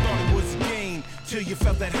trippin'. Thought it was a game till you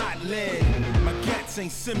felt that hot lead. My cats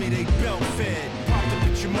ain't semi, they belt fed. Popped up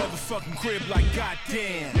at your motherfucking crib like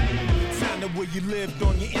goddamn. Found out where you lived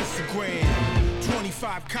on your Instagram.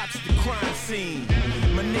 25 cops at the crime scene.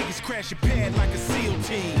 My niggas crash a pad like a SEAL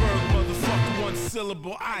team. Berg motherfucker, one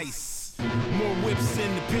syllable ice. More whips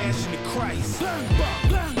in the Passion of Christ. Bang,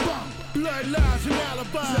 bang, bang, bang. Blood lies and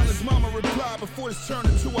alibis. Tell his mama reply before this turned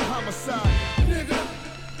into a homicide. Nigga,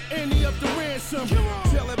 Andy up the ransom.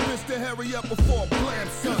 Tell that bitch to hurry up before I blam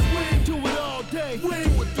some. Cause we ain't do it all day. We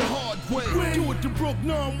ain't do it the hard way. We ain't do it the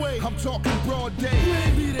Brooklyn way. I'm talking broad day. We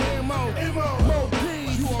ain't be the M.O.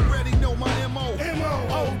 M.O.P. You already know my M.O.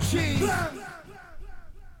 M.O. O.G.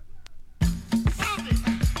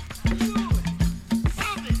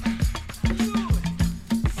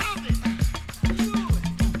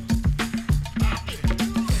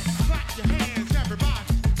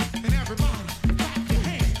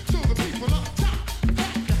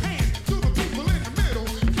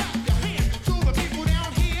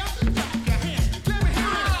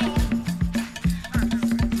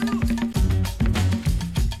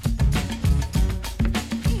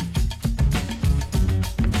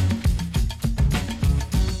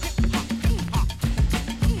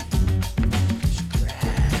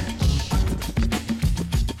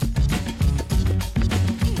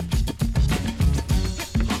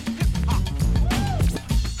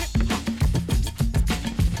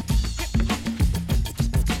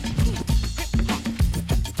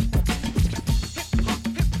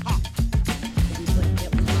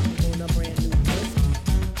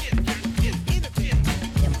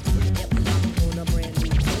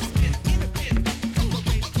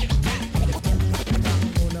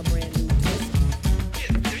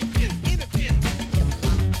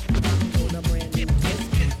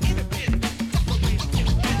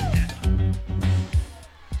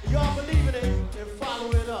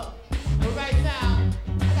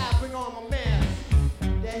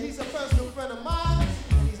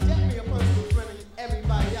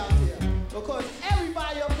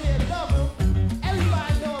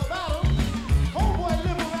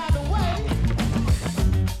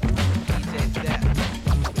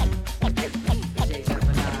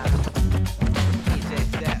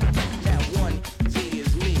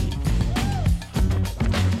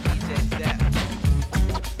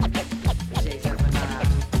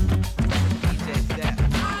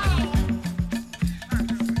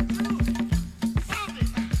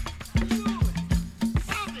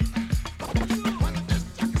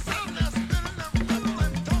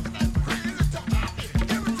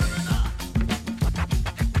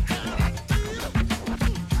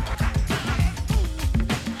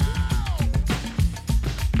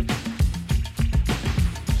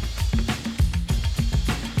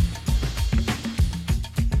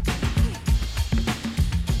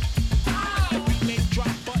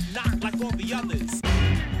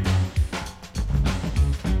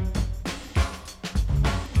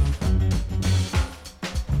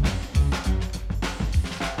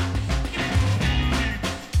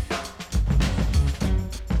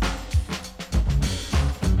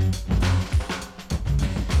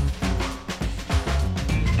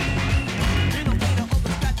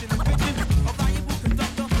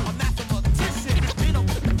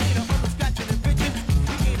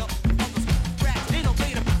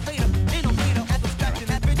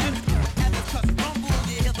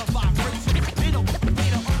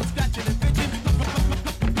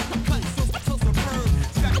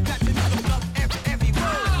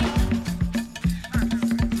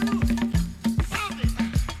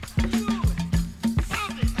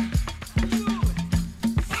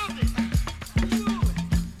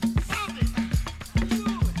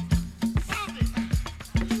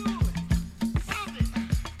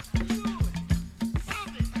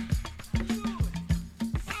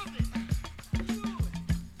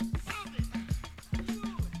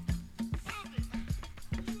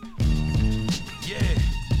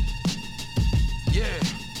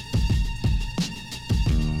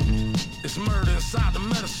 outside the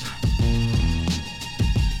medicine.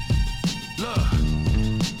 Look,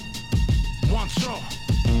 one song.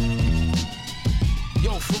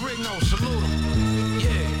 Yo, Ferrigno, salute him.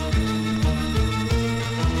 Yeah.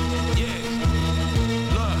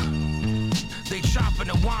 Look, they chopping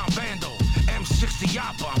the wine bando. M60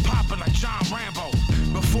 Yappa, I'm popping like John Rambo.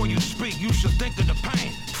 Before you speak, you should think of the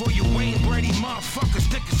pain. For you Wayne Brady motherfuckers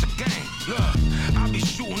think it's a game. Look, I be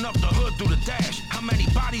shooting up the hood through the dash. How many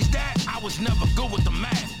bodies that? I was never good with the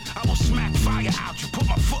math. I will smack fire out, you put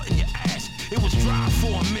my foot in your ass. It was dry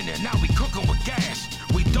for a minute, now we cooking with gas.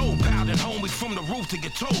 We dope pounding, homie, from the roof to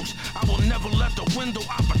your toes. I will never let the window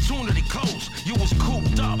opportunity close. You was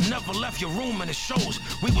cooped up, never left your room and it shows.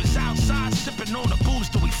 We was outside sipping on the booze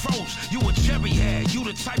till we froze. You a cherry head, you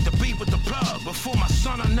the type to be with the plug. Before my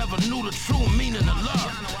son, I never knew the true meaning of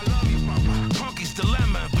love. Punky's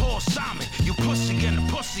Dilemma and Paul Simon. You pussy and a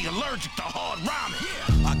pussy allergic to hard rhyming.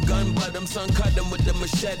 I gun butt him, son, cut him with the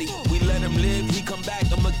machete. We let him live, he come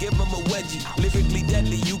back, I'ma give him a wedgie. Lyrically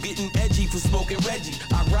deadly, you getting edgy for smoking Reggie.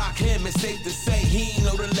 I rock him, it's safe to say he ain't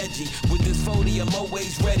no the leggy. With this 40, I'm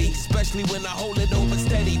always ready, especially when I hold it over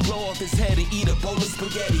steady. Blow off his head and eat a bowl of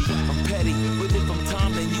spaghetti. I'm petty, with it from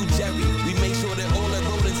Tom and you, Jerry. We make sure that all the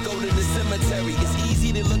rodents go to the cemetery. It's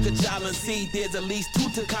easy to look at y'all and see there's at least 2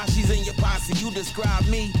 Tekashis in your posse. You describe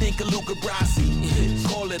me, think of Luca Brasi.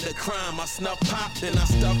 Call it a crime, I snuff pop, then I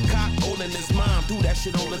stuff cock, all in his mom. Do that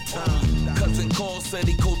shit all the time. Cousin Call said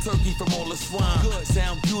he cold turkey from all the swine. Good,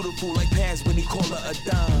 sound beautiful like Paz when he call her a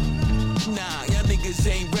dime. Nah, y'all niggas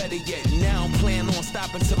ain't ready yet. Now I'm planning on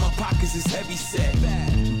stopping till my pockets is heavy set.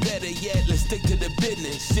 Better yet, let's stick to the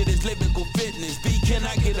business. Shit is lyrical fitness. B, can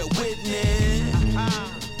I get a witness?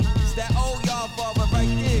 It's that old y'all father right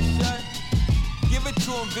there, son. Give it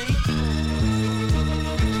to him, B.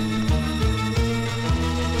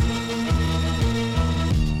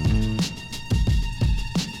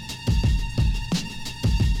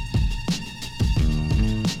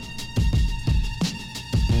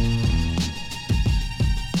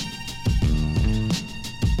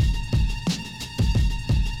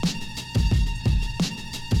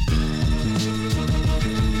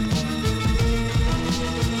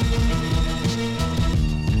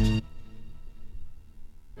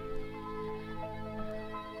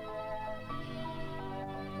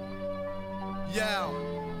 Yeah.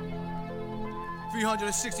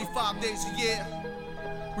 365 days a year,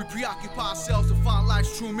 we preoccupy ourselves to find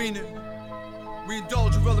life's true meaning. We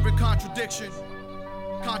indulge irrelevant contradiction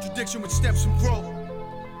which stems from growth.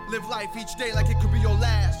 Live life each day like it could be your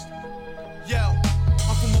last. Yeah.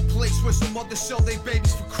 I'm from a place where some mothers sell their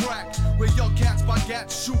babies for crack, where young cats buy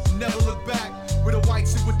gats, shoot, never look back. Where the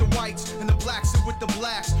whites sit with the whites and the blacks sit with the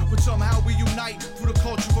blacks, but somehow we unite through the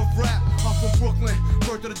culture of rap. I'm from Brooklyn,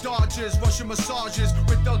 birth of the Dodgers, Russian massages,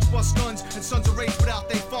 where thugs bust guns and sons are raised without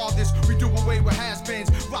their fathers. We do away with has-beens,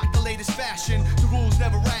 rock the latest fashion. The rules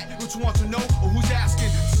never rat, what you want to know or who's asking?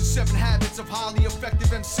 This is 7 habits of highly effective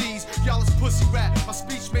MCs. Y'all is pussy rap, my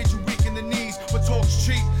speech made you weak in the knees, but talk's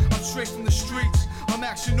cheap. I'm straight from the streets. I'm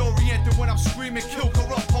action-oriented when I'm screaming, kill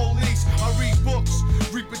corrupt police. I read books,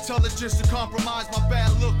 reap intelligence to compromise my bad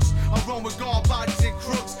looks. I roam with guard bodies and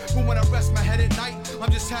crooks, but when I rest my head at night, I'm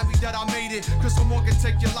just happy that I made it. Cause someone can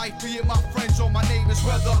take your life, be it my friends or my neighbors.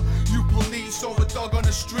 Whether you police or a thug on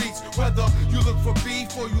the streets, whether you look for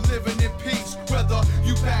beef or you living in peace, whether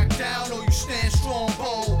you back down or you stand strong,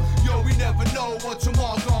 bold. Yo, we never know what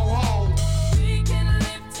tomorrow gon' hold. We can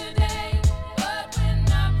live today, but we're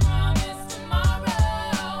not promised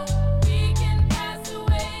tomorrow. We can pass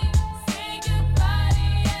away, say goodbye to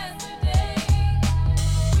yesterday.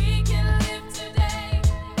 We can live today,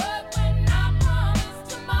 but we're not promised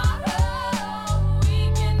tomorrow.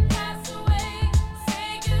 We can pass away,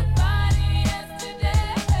 say goodbye to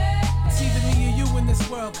yesterday. It's either me or you in this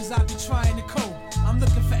world, cause I be trying to cope. I'm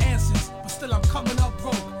looking for answers, but still I'm coming up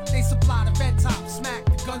broke. They supply the red top, smack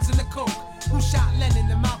the guns and the coke. Who shot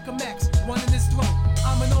Lennon and Malcolm X, one in his throat?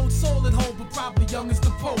 I'm an old soul at home, but probably young as the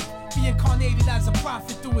Pope. Reincarnated as a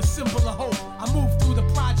prophet through a symbol of hope. I move through the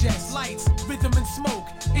projects, lights, rhythm and smoke,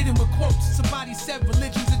 hidden with quotes. Somebody said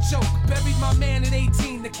religion's a joke. Buried my man at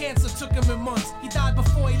 18, the cancer took him in months. He died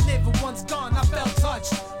before he lived, but once gone, I felt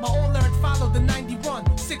touched. My all learned followed the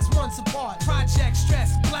 91, 6 months apart. Project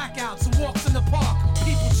stress, blackouts, and walks in the park.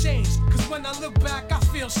 People change, cause when I look back, I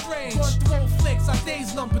feel strange. Going through old flicks, our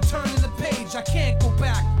days number, turning the page. I can't go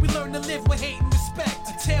back. We learn to live with hate and respect.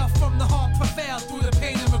 A tale from the heart prevailed through the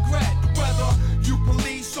pain and regret. Whether you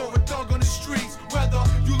police or a thug on the streets, whether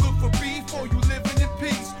you look for beef or you living in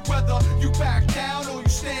peace, whether you back down or you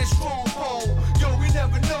stand strong, bold. Yo, we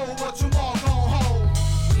never know what tomorrow gon' hold.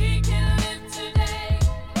 We can live today,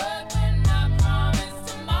 but we're not promised.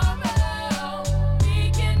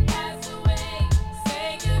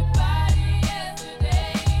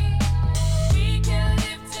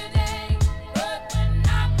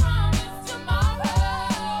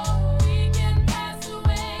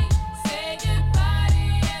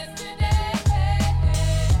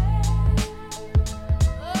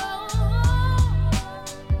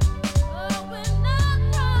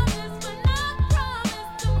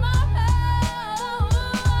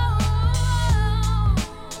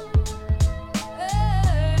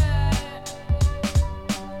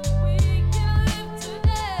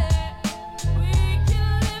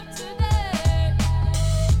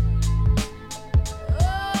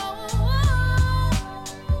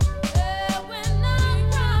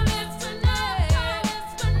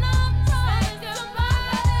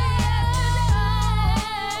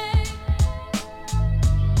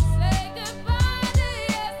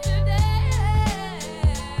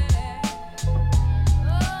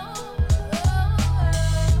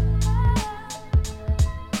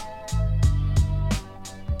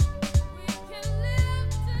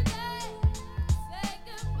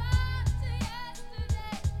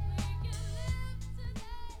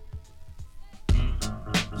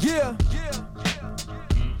 Yeah,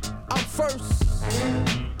 I'm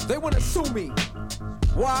first. They wanna sue me.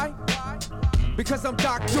 Why? Because I'm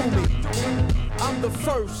Doc Doomie. I'm the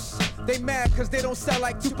first. They mad cause they don't sell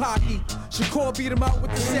like Tupac-y. Shakur beat him out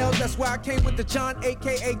with the sales, that's why I came with the John,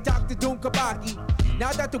 aka Dr. Doom Kabaki.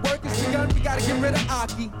 Now that the work is begun, we gotta get rid of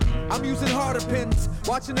Aki. I'm using harder pins,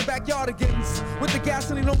 watching the backyardigans. With the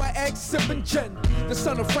gasoline on my eggs, sipping gin. The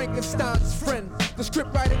son of Frankenstein's friend. The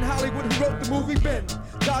scriptwriter in Hollywood who wrote the movie Ben.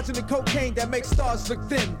 Dodging the cocaine that makes stars look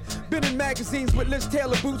thin. Been in magazines with Liz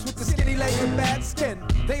Taylor boots with the skinny legs and bad skin.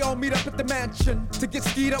 They all meet up at the mansion to get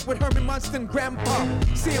skied up with Herman Munster and Grandpa.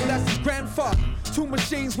 See him, that's his grandfather. 2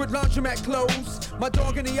 machines with laundromat clothes. My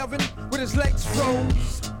dog in the oven with his legs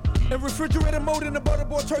froze. In refrigerator mode in the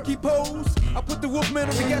butterboard turkey pose. I put the Wolfman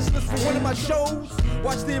on the guest list for one of my shows.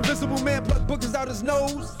 Watch the Invisible Man pluck boogers out his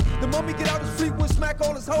nose. The Mummy get out his Fleetwood, smack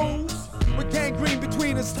all his hoes. With gangrene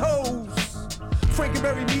between his toes.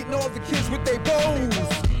 Frankenberry meeting all the kids with their bows.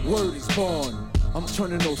 Word is born. I'm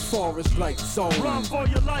turning those forests like zone. Run for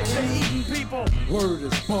your life, they eating people. Word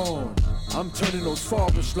is born. I'm turning those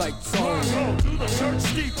forests like zone. Run, go to the church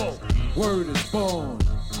steeple. Word is born.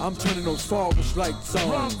 I'm turning those forests like zone.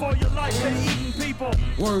 Run for your life, they eating people.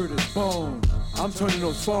 Word is born. I'm turning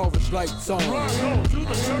those forests like zone. Run, go to the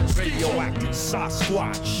church steeple. Radioactive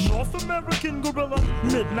Sasquatch. North American gorilla.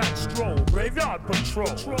 Midnight stroll. Graveyard patrol.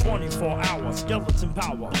 24 hours. Skeleton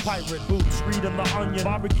power. Pirate boots. Reading the Onion.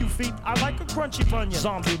 Barbecue feet. I like a crunchy bunion.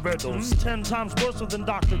 Zombie riddles. 10 times worse than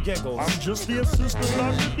Dr. Giggles. I'm just the assistant.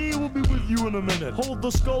 Dr. D will be with you in a minute. Hold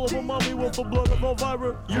the skull of a mummy with the blood of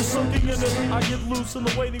Elvira. You're soaking in it. I get loose in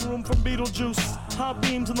the waiting room from Beetlejuice. Hot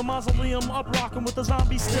beams in the mausoleum. Up rocking with the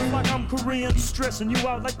zombie stiff like I'm Korean. Stressing you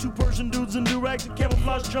out like 2 Persian dudes in do-rags and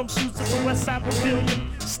camouflage jumpsuits at the West Side Pavilion.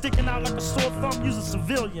 Sticking out like a sore thumb, use a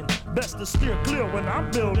civilian. Best to steer clear when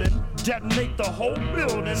I'm building. Detonate the whole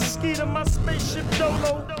building. Ski to my spaceship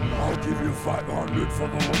Dolo. I'll give you 500 for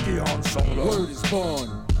the Lucky Han Solo. Word is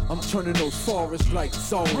born. I'm turning those forests like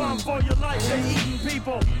zone. Run for your life, they eating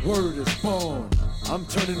people. Word is born. I'm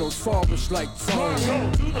turning those forests like zone.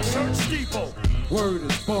 Run, go to the church steeple. Word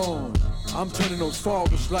is born. I'm turning those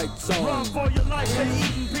forests like zone. Run for your life, they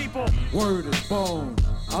eating people. Word is born.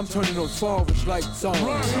 I'm turning those forests like zone.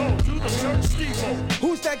 Run, go to the church steeple.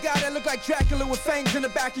 Who's that guy that look like Dracula with fangs in the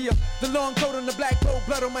back of you? The long coat and the black coat,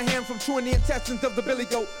 blood on my hand from chewing the intestines of the billy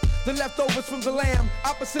goat. The leftovers from the lamb,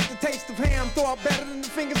 opposite the taste of ham. Throw out better than the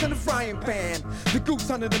fingers in the frying pan. The goose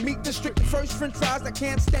under the meat district, the first french fries I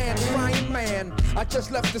can't stand. Frying man, I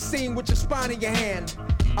just left the scene with your spine in your hand.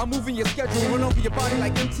 I'm moving your schedule, run over your body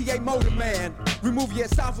like MTA Motor Man. Remove your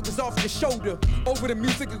esophagus off your shoulder, over the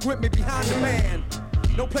music equipment behind the band.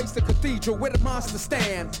 No place to cathedral where the monster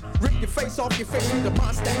stand. Rip your face off your face with the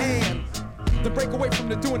monster hand. Then break away from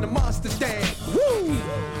the doing the monster dance. Woo!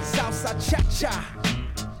 Southside cha-cha.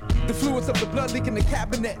 The fluids of the blood leaking the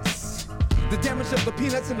cabinets. The damage of the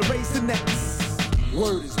peanuts and the raisinets.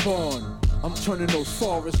 Word is born. I'm turning those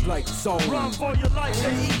forests like zone. Run for your life,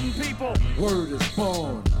 they eating people. Word is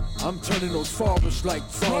born. I'm turning those forests like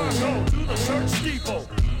zone. Run, go to the church steeple.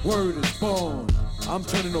 Word is born. I'm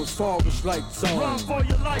turning those forests like zone. Run for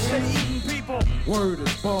your life, they eating people. Word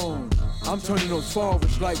is born. I'm turning those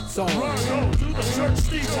forests like zone. Run, go to the church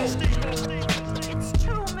steeple. It's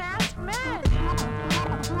 2 masked men.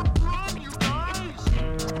 Run, you guys.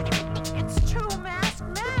 It's 2 masked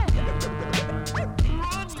men.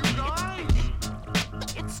 Run, you guys.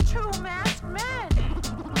 It's 2 masked men.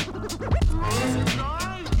 Run, you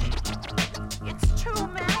guys. It's 2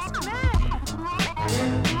 masked men. Run,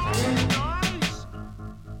 you guys.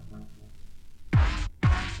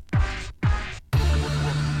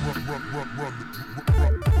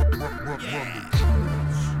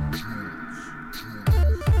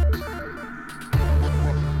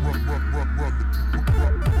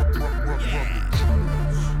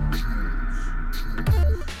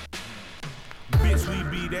 Bitch, we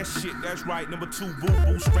be that shit, that's right. Number 2,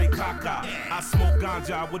 boo-boo, straight caca. I smoke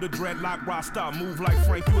ganja with a dreadlock rasta. Move like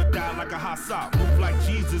Frank, you would die like a Hassa. Move like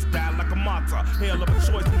Jesus, die like a martyr. Hell of a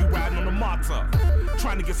choice when you riding on a martyr.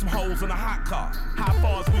 Trying to get some holes in a hot car. How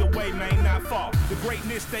far is we away, man, not far. The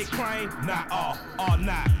greatness they claim, not all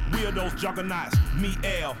not. We're those juggernauts, me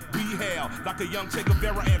L, we hell. Like a young Che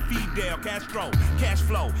Guevara and Fidel Castro. Cash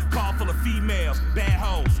flow, car full of females, bad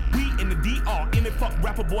hoes. We in the DR, in the fuck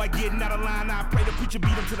rapper boy getting out of line. I pray the preacher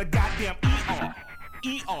beat him to the goddamn ER.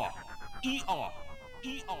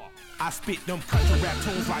 I spit them country rap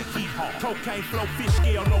tunes like hee-haw. Cocaine flow, fish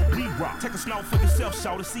scale, no re-rock. Take a snow for yourself,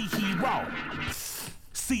 show to see hero.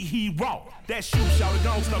 see he raw. That shoe shouted,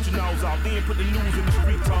 don't snort your nose off. Then put the news in the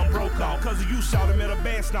street, Tom broke off. Cause of you shouted, met a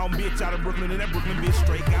bad snout bitch out of Brooklyn, and that Brooklyn bitch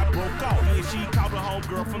straight got broke off. Yeah, she called her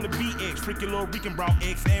homegirl from the BX. Freaky little Rican brought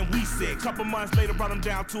X and we sex. Couple months later, brought him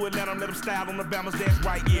down to Atlanta, let him style on the Bamas, that's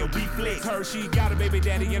right, yeah, we flex. Heard she got a baby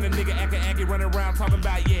daddy and a nigga acting running around talking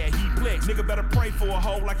about, yeah, he flex. Nigga better pray for a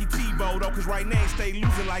hoe like he Tebow, though, cause right now he stay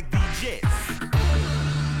losing like D-Jets.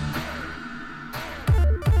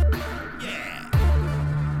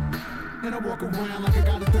 And I walk around like I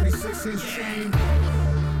got a 36-inch chain.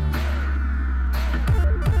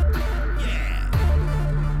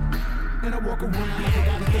 And I walk around like I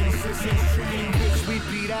got a 36-inch chain. Bitch, we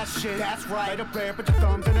beat that shit. That's right. Right up there, put your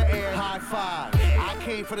thumbs in the air. High five. I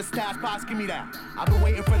came for the stash box, give me that. I've been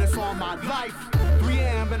waiting for this all my life. 3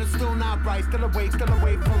 a.m. and it's still not bright. Still awake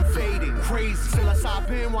from fading. Crazy. Still I stop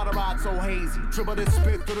in while the ride's so hazy. Dribble this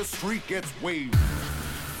spit through the street, gets waved.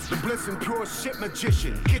 The bliss and pure shit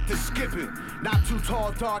magician, get to skipping. Not too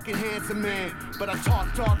tall, dark and handsome man, but I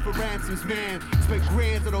talk for ransoms, man. Spent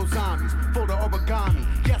grands of those zombies, full of origami.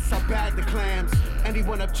 Yes, I bag the clams.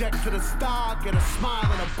 Anyone object to the star, get a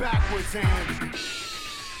smile and a backwards hand.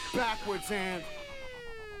 Backwards hand.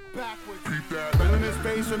 Backwards. Keep that. Filling his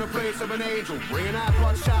face in the place of an angel. Bringing that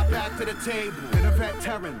bloodshot back to the table. In a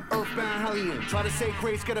veteran, earthbound hellion. Try to say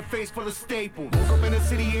grace, get a face full of staple. Woke up in the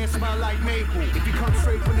city and smell like maple. If you come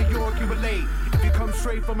straight from New York, you relate. If you come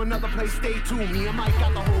straight from another place, stay tuned. Me and Mike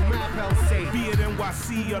got the whole map held safe. Be it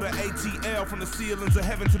NYC or the ATL, from the ceilings of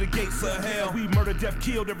heaven to the gates of hell. We murder, death,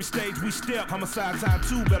 killed every stage we step. Homicide time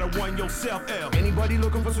 2, better one yourself, L. Anybody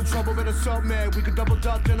looking for some trouble, better salt man. We could double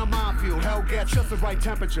dutch in a minefield. Hell gets just the right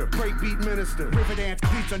temperature. Breakbeat minister, river dance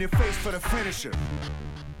cleats on your face for the finisher.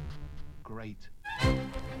 Great.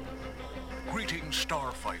 Greetings,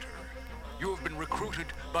 Starfighter. You have been recruited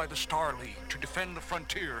by the Star League to defend the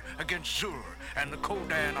frontier against Zur and the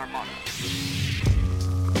Kodan Armada.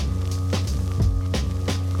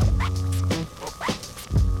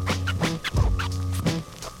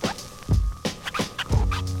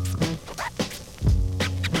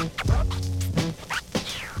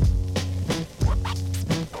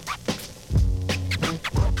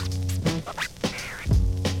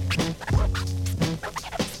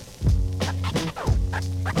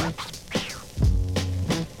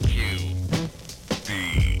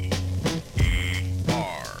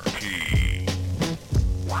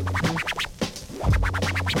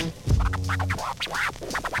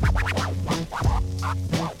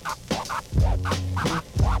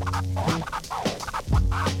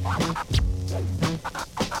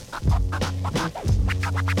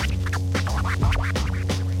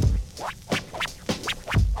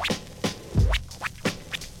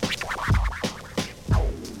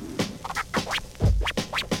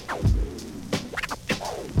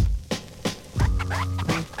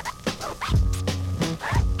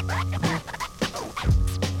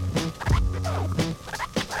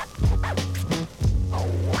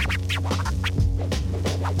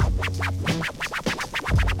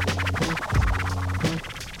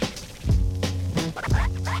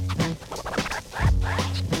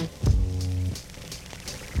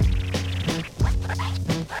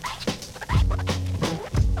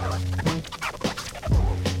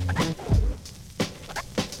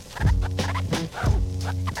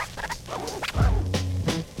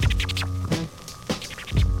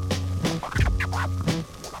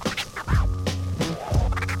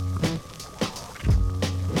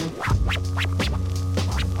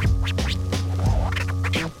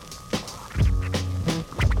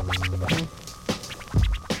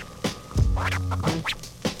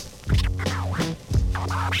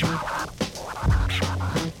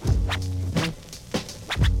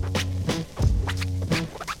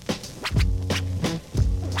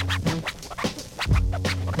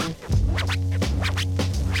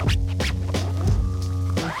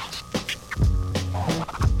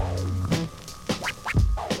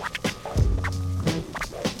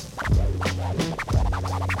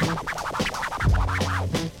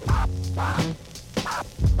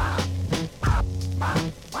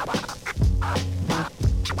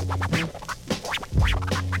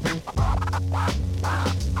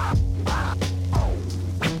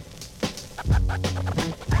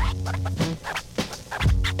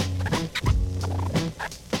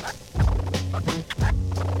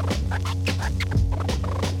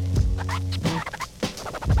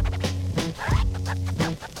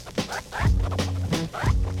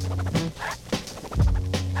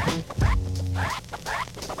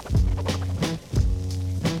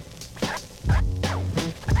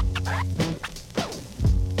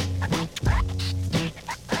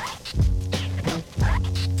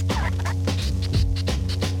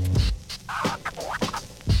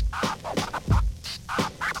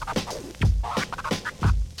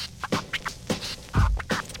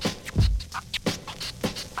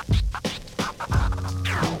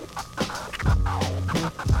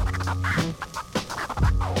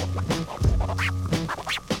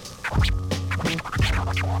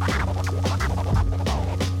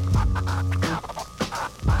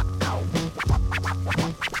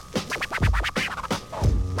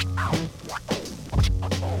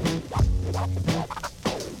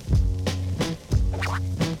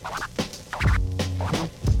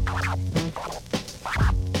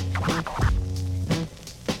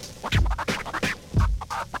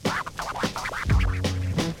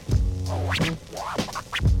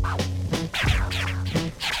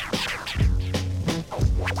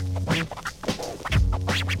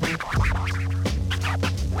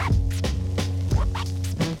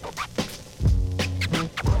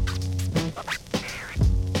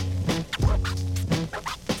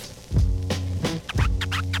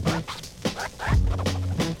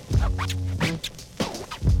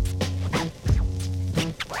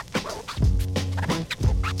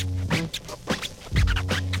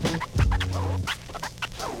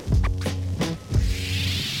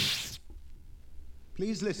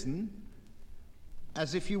 please listen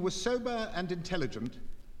as if you were sober and intelligent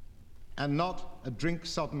and not a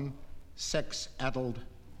drink-sodden, sex-addled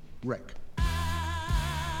wreck.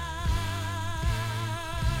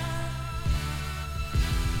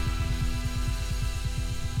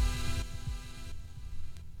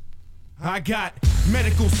 I got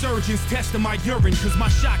medical surgeons testing my urine, cause my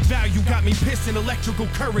shock value got me pissing electrical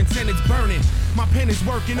currents and it's burning. My pen is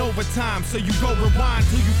working overtime, so you go rewind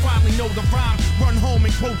till you finally know the rhyme. Run home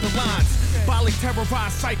and quote the lines. Bollock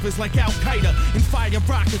terrorize ciphers like Al-Qaeda and fire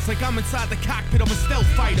rockets like I'm inside the cockpit of a stealth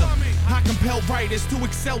fighter. I compel writers to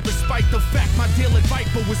excel despite the fact my deal at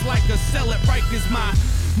Viper was like a cell at Rikers. My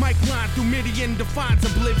mic line through Midian defines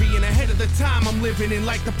oblivion. Ahead of the time I'm living in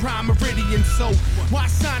like the prime meridian. So why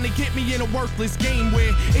sign to get me in a worthless game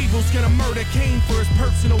where Abel's gonna murder Cain for his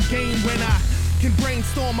personal gain when I can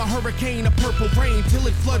brainstorm a hurricane of purple rain till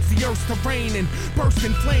it floods the earth's terrain and burst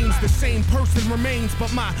in flames. The same person remains,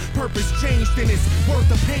 but my purpose changed, and it's worth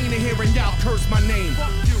the pain of hearing y'all curse my name.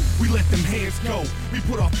 We let them hands go, we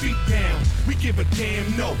put our feet down. We give a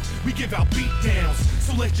damn no, we give out beat downs.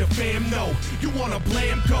 So let your fam know, you wanna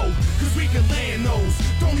blam go, cause we can land those,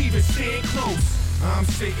 don't even stand close. I'm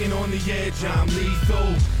sitting on the edge, I'm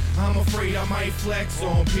lethal. I'm afraid I might flex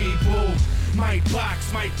on people. Might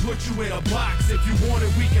box, might put you in a box. If you want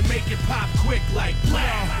it, we can make it pop quick like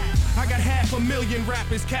blah. I got 500,000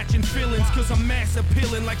 rappers catching feelings, cause I'm mass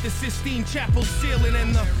appealing like the Sistine Chapel ceiling.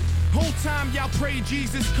 And the whole time y'all pray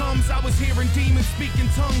Jesus comes, I was hearing demons speaking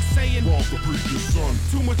tongues saying, Walter, preach your son.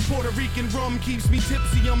 Too much Puerto Rican rum keeps me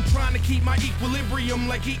tipsy. I'm trying to keep my equilibrium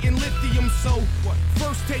like eating lithium. So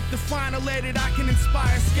first take the final edit. I can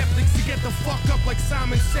inspire skeptics to get the fuck up like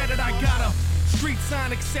Simon said it. I got a street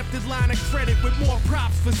sign accepted line of credit with more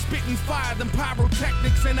props for spitting fire than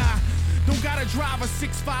pyrotechnics. And I don't gotta drive a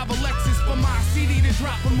 6'5" Lexus for my CD to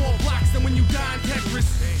drop on more blocks than when you die in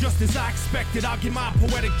Tetris. Just as I expected, I'll get my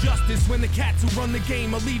poetic justice when the cats who run the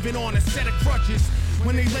game are leaving on a set of crutches.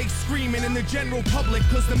 When they lay screaming in the general public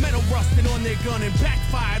cause the metal rusted on their gun and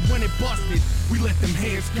backfired when it busted. We let them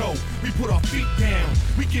hands go, we put our feet down.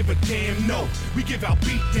 We give a damn no, we give out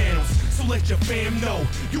beat downs. So let your fam know,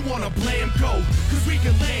 you wanna blam go, cause we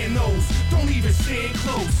can land those, don't even stand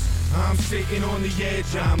close. I'm sitting on the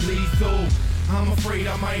edge, I'm lethal. I'm afraid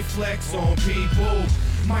I might flex on people.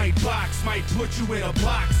 Might box, might put you in a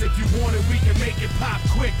box. If you want it, we can make it pop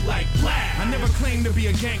quick like blah. I never claimed to be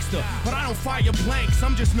a gangster, but I don't fire blanks.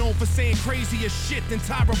 I'm just known for saying crazier shit than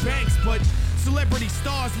Tyra Banks. But celebrity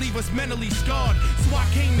stars leave us mentally scarred, so I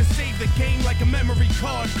came to save the game like a memory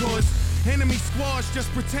card. Cause enemy squads just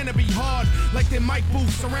pretend to be hard, like they're mic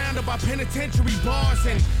booths surrounded by penitentiary bars.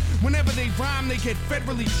 And whenever they rhyme, they get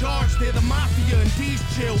federally charged. They're the mafia and D's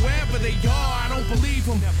chill wherever they are. I don't believe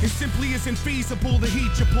them. It simply isn't feasible. The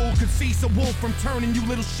heat you pull could cease a wolf from turning you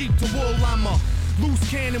little sheep to wool. I'm a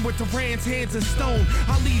loose cannon with the Rand's hands of stone.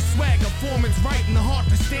 I lead swagger, foreman's right in the heart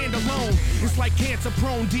to stand alone. It's like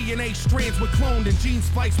cancer-prone DNA strands were cloned and gene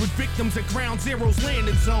spikes with victims at Ground Zero's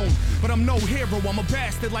landing zone. But I'm no hero, I'm a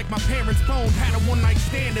bastard like my parents boned. Had a one-night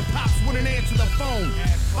stand and pops wouldn't answer the phone.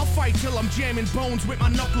 I'll fight till I'm jamming bones with my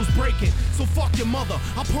knuckles breaking. So fuck your mother,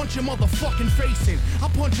 I'll punch your motherfucking face in. I'll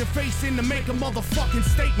punch your face in to make a motherfucking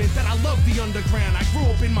statement that I love the underground. I grew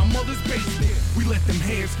up in my mother's basement. We let them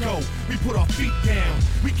hands go, we put our feet down.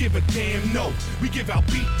 We give a damn no, we give out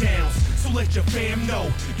beat downs. So let your fam know,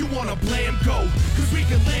 you wanna blam go, cause we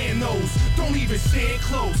can land those, don't even stand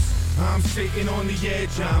close. I'm sitting on the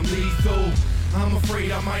edge, I'm lethal. I'm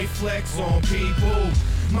afraid I might flex on people.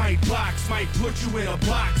 Might box, might put you in a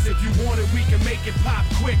box. If you want it, we can make it pop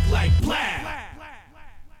quick like blah.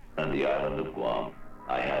 On the island of Guam,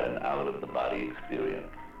 I had an out-of-the-body experience.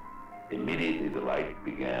 Immediately the light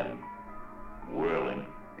began whirling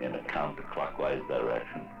in a counterclockwise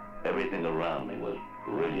direction. Everything around me was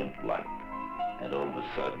brilliant light. And all of a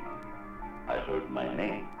sudden, I heard my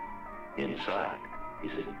name inside. He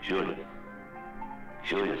said, Julius.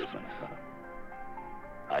 Julius, my son.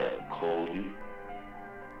 I have called you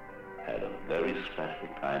at a very special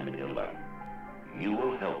time in your life. You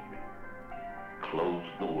will help me close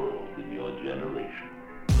the world in your generation.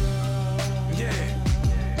 Yeah,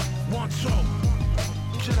 one talk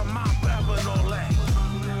to the Mount Baba and all that.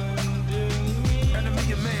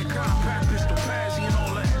 Enemy of mankind, pack pistol, Pazzi and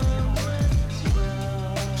all that.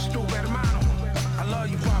 Stu hermano, I love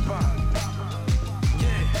you, Papa.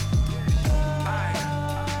 Yeah, aight.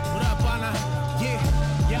 What up, Anna? Yeah,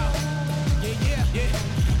 yeah.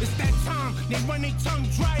 It's that time, they run their tongue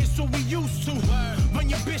dry, so we used to. Run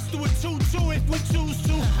your bitch through a 2-2 if we choose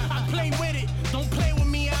to. I play with it, don't play with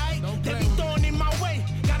me, aight? They be throwing in my way,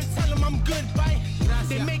 gotta tell them I'm good, right?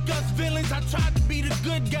 They make us villains, I tried to be the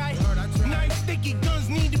good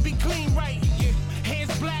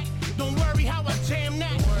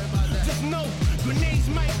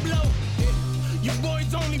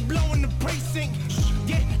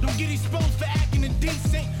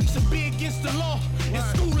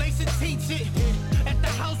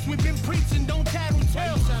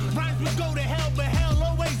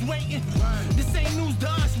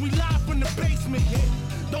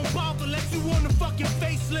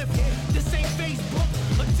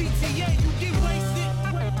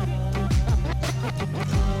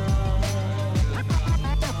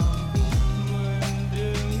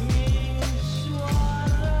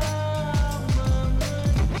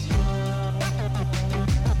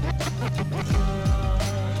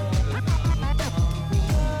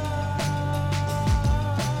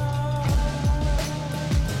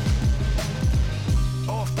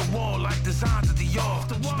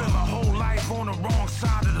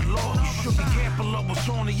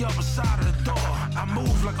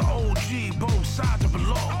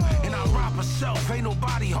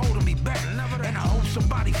nobody holding me back. And I hope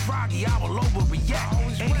somebody froggy, I will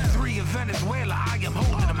overreact. 83 in Venezuela, I am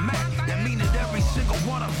holding a map. That mean that every single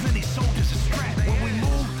one of any soldiers is strapped. When we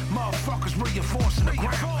move, motherfuckers reinforcing the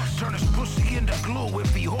ground. Turn this pussy into glue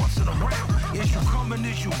if he horsing around. Is you coming,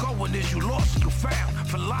 is you going, is you lost, you found.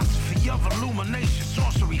 Philosophy of illumination,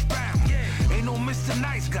 sorcery found. Ain't no Mr.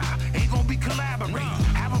 Nice Guy, ain't gonna be collaborating.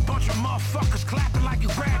 Have a bunch of motherfuckers clapping like you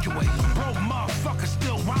graduate. Broke motherfuckers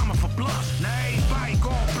still rhyming for blood. Now everybody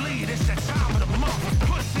gon' bleed, it's that time of the month with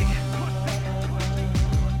pussy.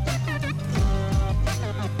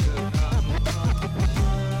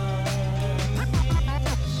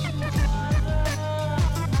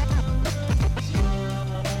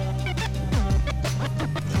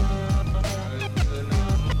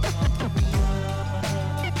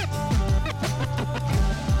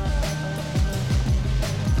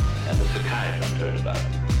 Turned about.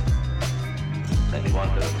 And he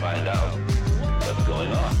wanted to find out what's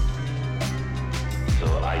going on. So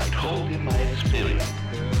I told him my experience.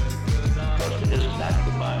 Because in his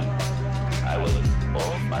natural mind, I was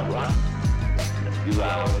off my rock. In a few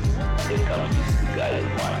hours, here comes these two guys in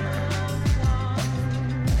white.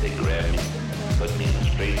 They grabbed me, put me in a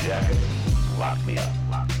straitjacket, locked me up.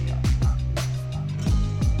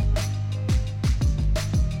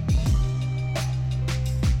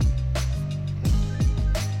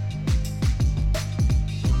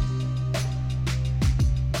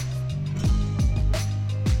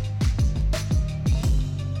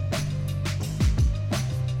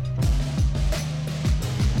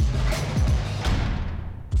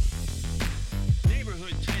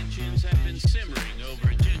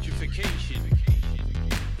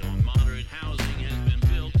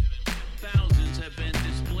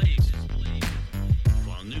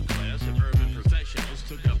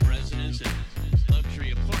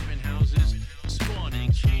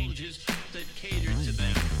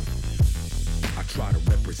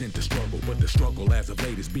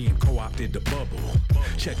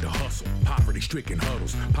 Check the hustle, poverty-stricken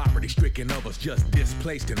huddles, poverty-stricken others just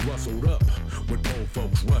displaced and rustled up. When poor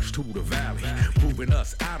folks rush to the valley, moving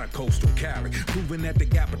us out of coastal Cali, proving that the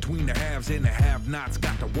gap between the haves and the have-nots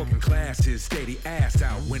got the working classes steady ass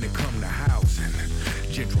out when it come to housing.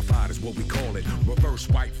 Gentrified is what we call it, reverse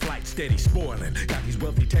white flight steady spoiling. Got these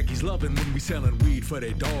wealthy techies loving when we selling weed for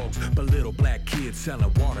their dogs, but little black kids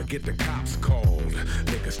selling water get the cops called.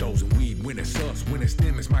 Liquor stores and weed when it's us, when it's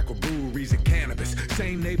them it's microbreweries and cannabis.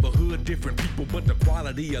 Same neighborhood, different people, but the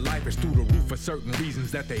quality of life is through the roof for certain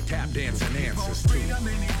reasons that they tap dance and answers to. Freedom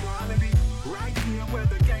and equality, right here where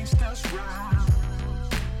the gangsters ride.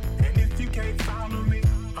 And if you can't follow me,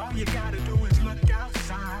 all you gotta do is look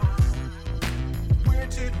outside. Where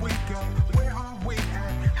did we go? Where are we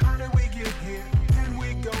at? How did we get here? Can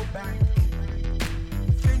we go back?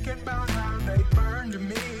 Thinking about how they burned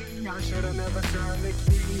me, I should've never turned the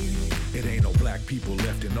key. It ain't no black people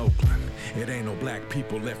left in Oakland. It ain't no black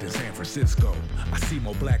people left in San Francisco. I see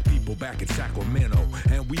more black people back in Sacramento.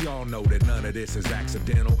 And we all know that none of this is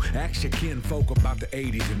accidental. Ask your kinfolk about the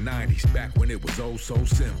 80s and 90s, back when it was oh so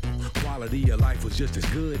simple. Quality of life was just as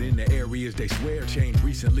good in the areas they swear changed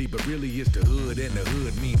recently, but really it's the hood, and the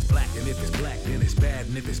hood means black. And if it's black, then it's bad,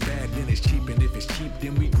 and if it's bad, then it's cheap. And if it's cheap,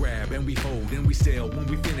 then we grab and we hold and we sell. When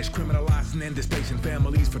we finish criminalizing and displacing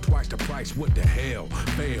families for twice the price, what the hell?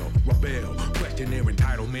 Fail, rebel, question their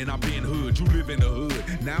entitlement. I've been hood, you live in the hood.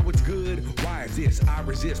 Now it's good, why is this? I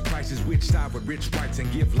resist prices which side with rich whites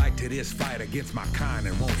and give light to this fight against my kind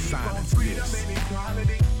and won't silence freedom this. and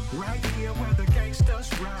equality, right here where the gangsters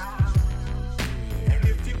ride. And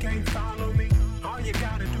if you can't follow me, all you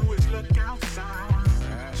gotta do is look outside.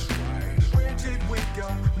 That's right. Where did we go?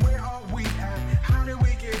 Where are we at? How did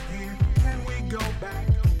we get here? Can we go back?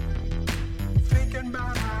 Thinking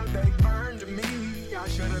about how they burned me, I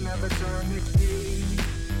should've never turned the key.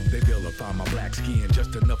 They vilify my black skin,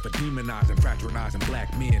 just enough for demonizing, fraternizing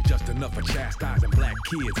black men, just enough for chastising black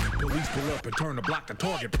kids. Police pull up and turn the block to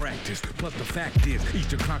target practice. Plus the fact is,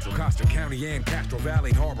 Eastern Contra Costa County and Castro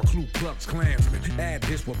Valley harbor Ku Klux Klansmen. Add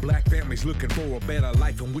this with black families looking for a better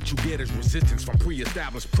life, and what you get is resistance from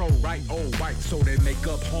pre-established pro-right old white. So they make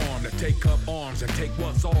up harm to take up arms and take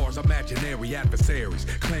what's ours. Imaginary adversaries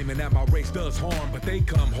claiming that my race does harm, but they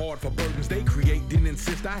come hard for burdens they create, then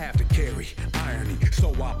insist I have to carry. Irony,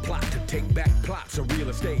 so I plot to take back plots of real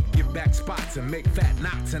estate, give back spots and make fat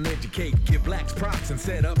knots and educate, give blacks props and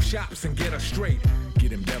set up shops and get us straight, get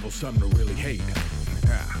them devils something to really hate.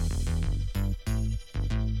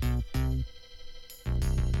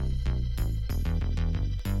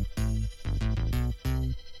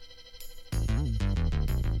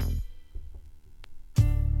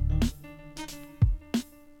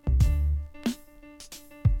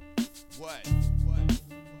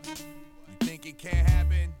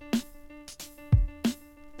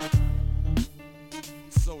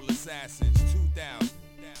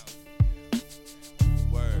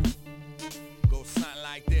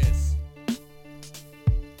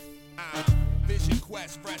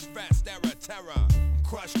 fresh, terror. I'm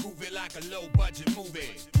crush groovy like a low budget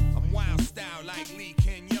movie. I'm wild style like Lee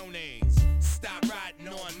Quinones. Stop riding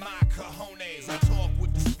on my cojones. I talk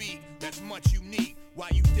with the speak, that's much unique. While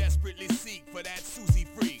you desperately seek for that Susie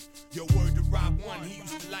freak. Your word to Rob One, he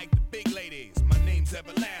used to like the big ladies. My name's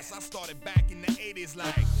Everlast, I started back in the 80s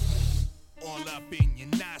like all up in your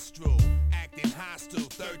nostril, acting hostile,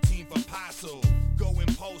 13th apostle, going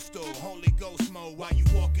postal, Holy Ghost mode while you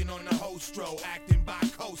walking on the hostro, acting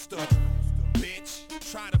bi-coastal. Bitch,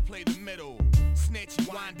 try to play the middle, snitch and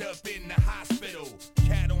wind up in the hospital.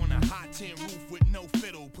 Cat on a hot tin roof with no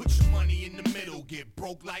fiddle, put your money in the middle, get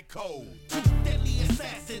broke like coal. Two deadly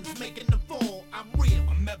assassins making the fall, I'm real.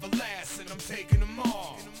 I'm everlasting, I'm taking them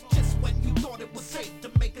all. Just when you thought it was safe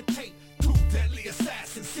to make a tape, two deadly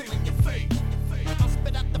assassins sealing your fate. I'll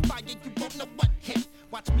spit out the fire, you won't know what hit.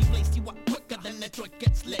 Watch me blaze you up quicker than the joint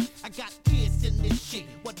gets lit. I got kids in this shit.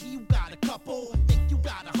 What do you got, a couple? Think you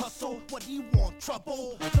gotta hustle? What do you want,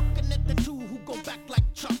 trouble? Looking at the two who go back like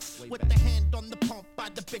Chucks, with the hand on the pump by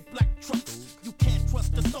the big black trucks. You can't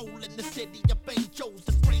trust the soul in the city of angels.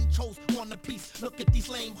 The strange hoes want a piece. Look at these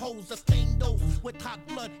lame hoes, a stained those with hot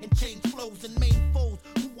blood and change flows and main foes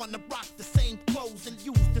who wanna rock the same clothes and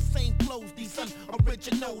use the same clothes. These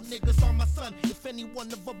unoriginal niggas are my son. If any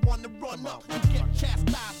one of them wanna run up, you get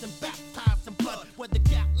chastised and baptized in blood. Where the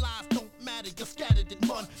cat lies don't matter, you're scattered and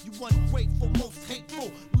run. You ungrateful, most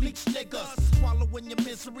hateful, leech niggas. Swallowing your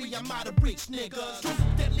misery, I'm out of reach, niggas. Two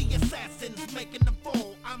deadly assassins making them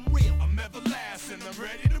fall, I'm real. I'm everlasting, I'm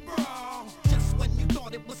ready to brawl. Just when you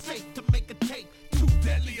thought it was safe to make a tape, two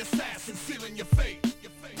deadly assassins sealing your fate.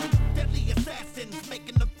 Two deadly assassins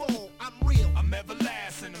making them fall, I'm real. I'm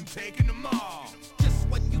everlasting, I'm taking them all. Just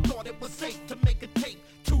when you thought it was safe to make a tape,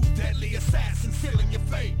 two deadly assassins sealing your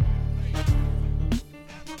fate.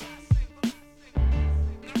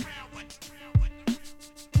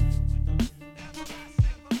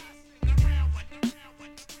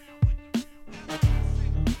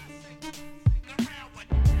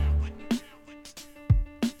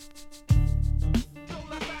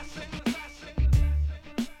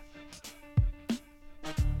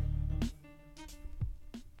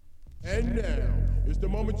 And now is the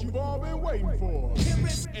moment you've all been waiting for. Here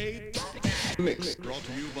is a mix brought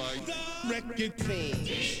to you by The Record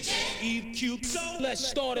EQ. So let's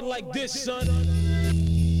start it like this, son.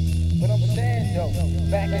 But I'm saying though,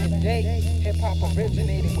 back in the day, hip-hop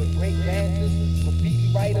originated with break dancers,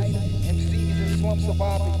 graffiti writers, MCs, and slum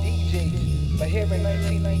surviving DJs. But here in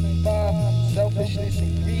 1995, selfishness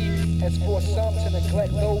and greed has forced some to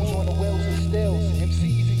neglect those on the wheels and stills.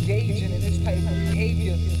 MCs engaging in this type of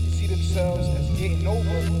behavior see themselves as getting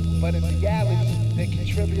over, but in reality, they're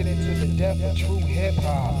contributing to the death of true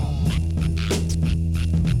hip-hop.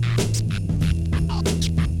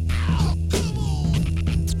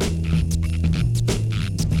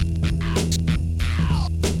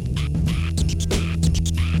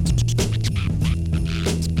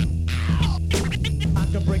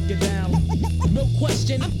 No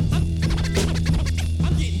question. I'm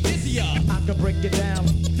getting busier. I can break it down.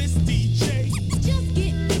 This DJ just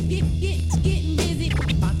getting busy.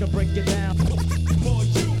 I can break it down for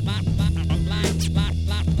you. Like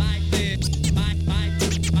this.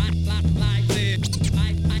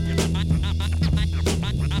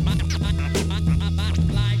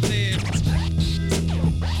 Like this.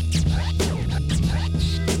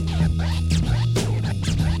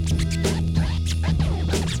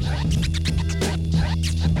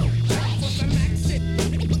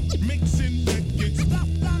 mixing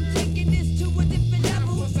records.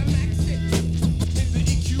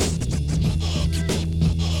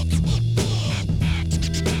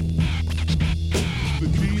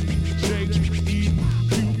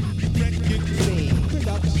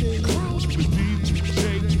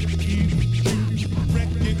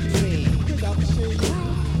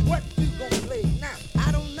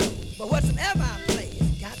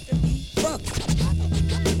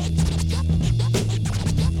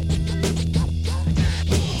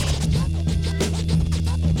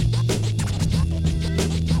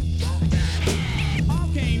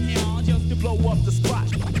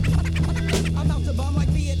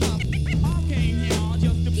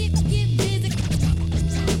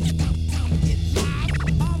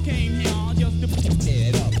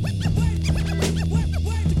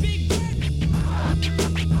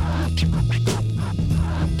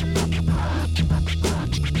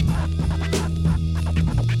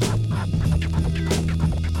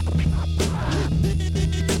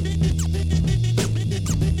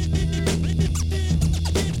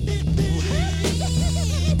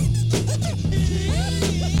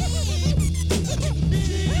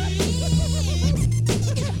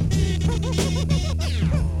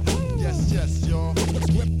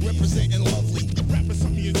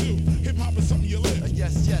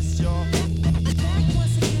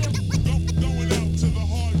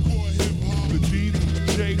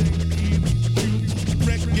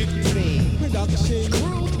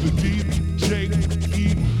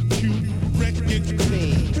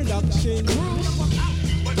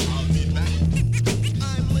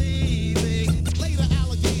 I'm leaving. Later,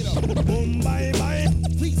 alligator. Boom, bye, bye.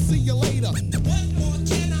 Please see you later. What more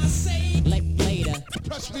can I say? Later.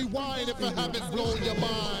 Press rewind if I haven't blown your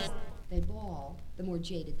mind. They bawl, the more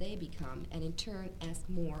jaded they become, and in turn ask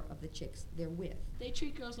more of the chicks they're with. They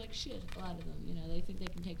treat girls like shit, a lot of them. You know, they think they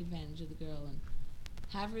can take advantage of the girl and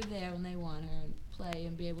have her there when they want her and play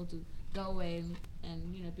and be able to go away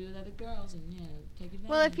and you know, be with other girls and, you know, take advantage.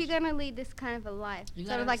 Well, if you're going to lead this kind of a life, You sort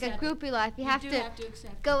gotta of like a accept groupie it. life, you You have do to have to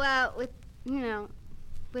accept go out with, you know,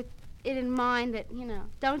 with it in mind that, you know,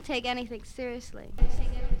 don't take anything seriously.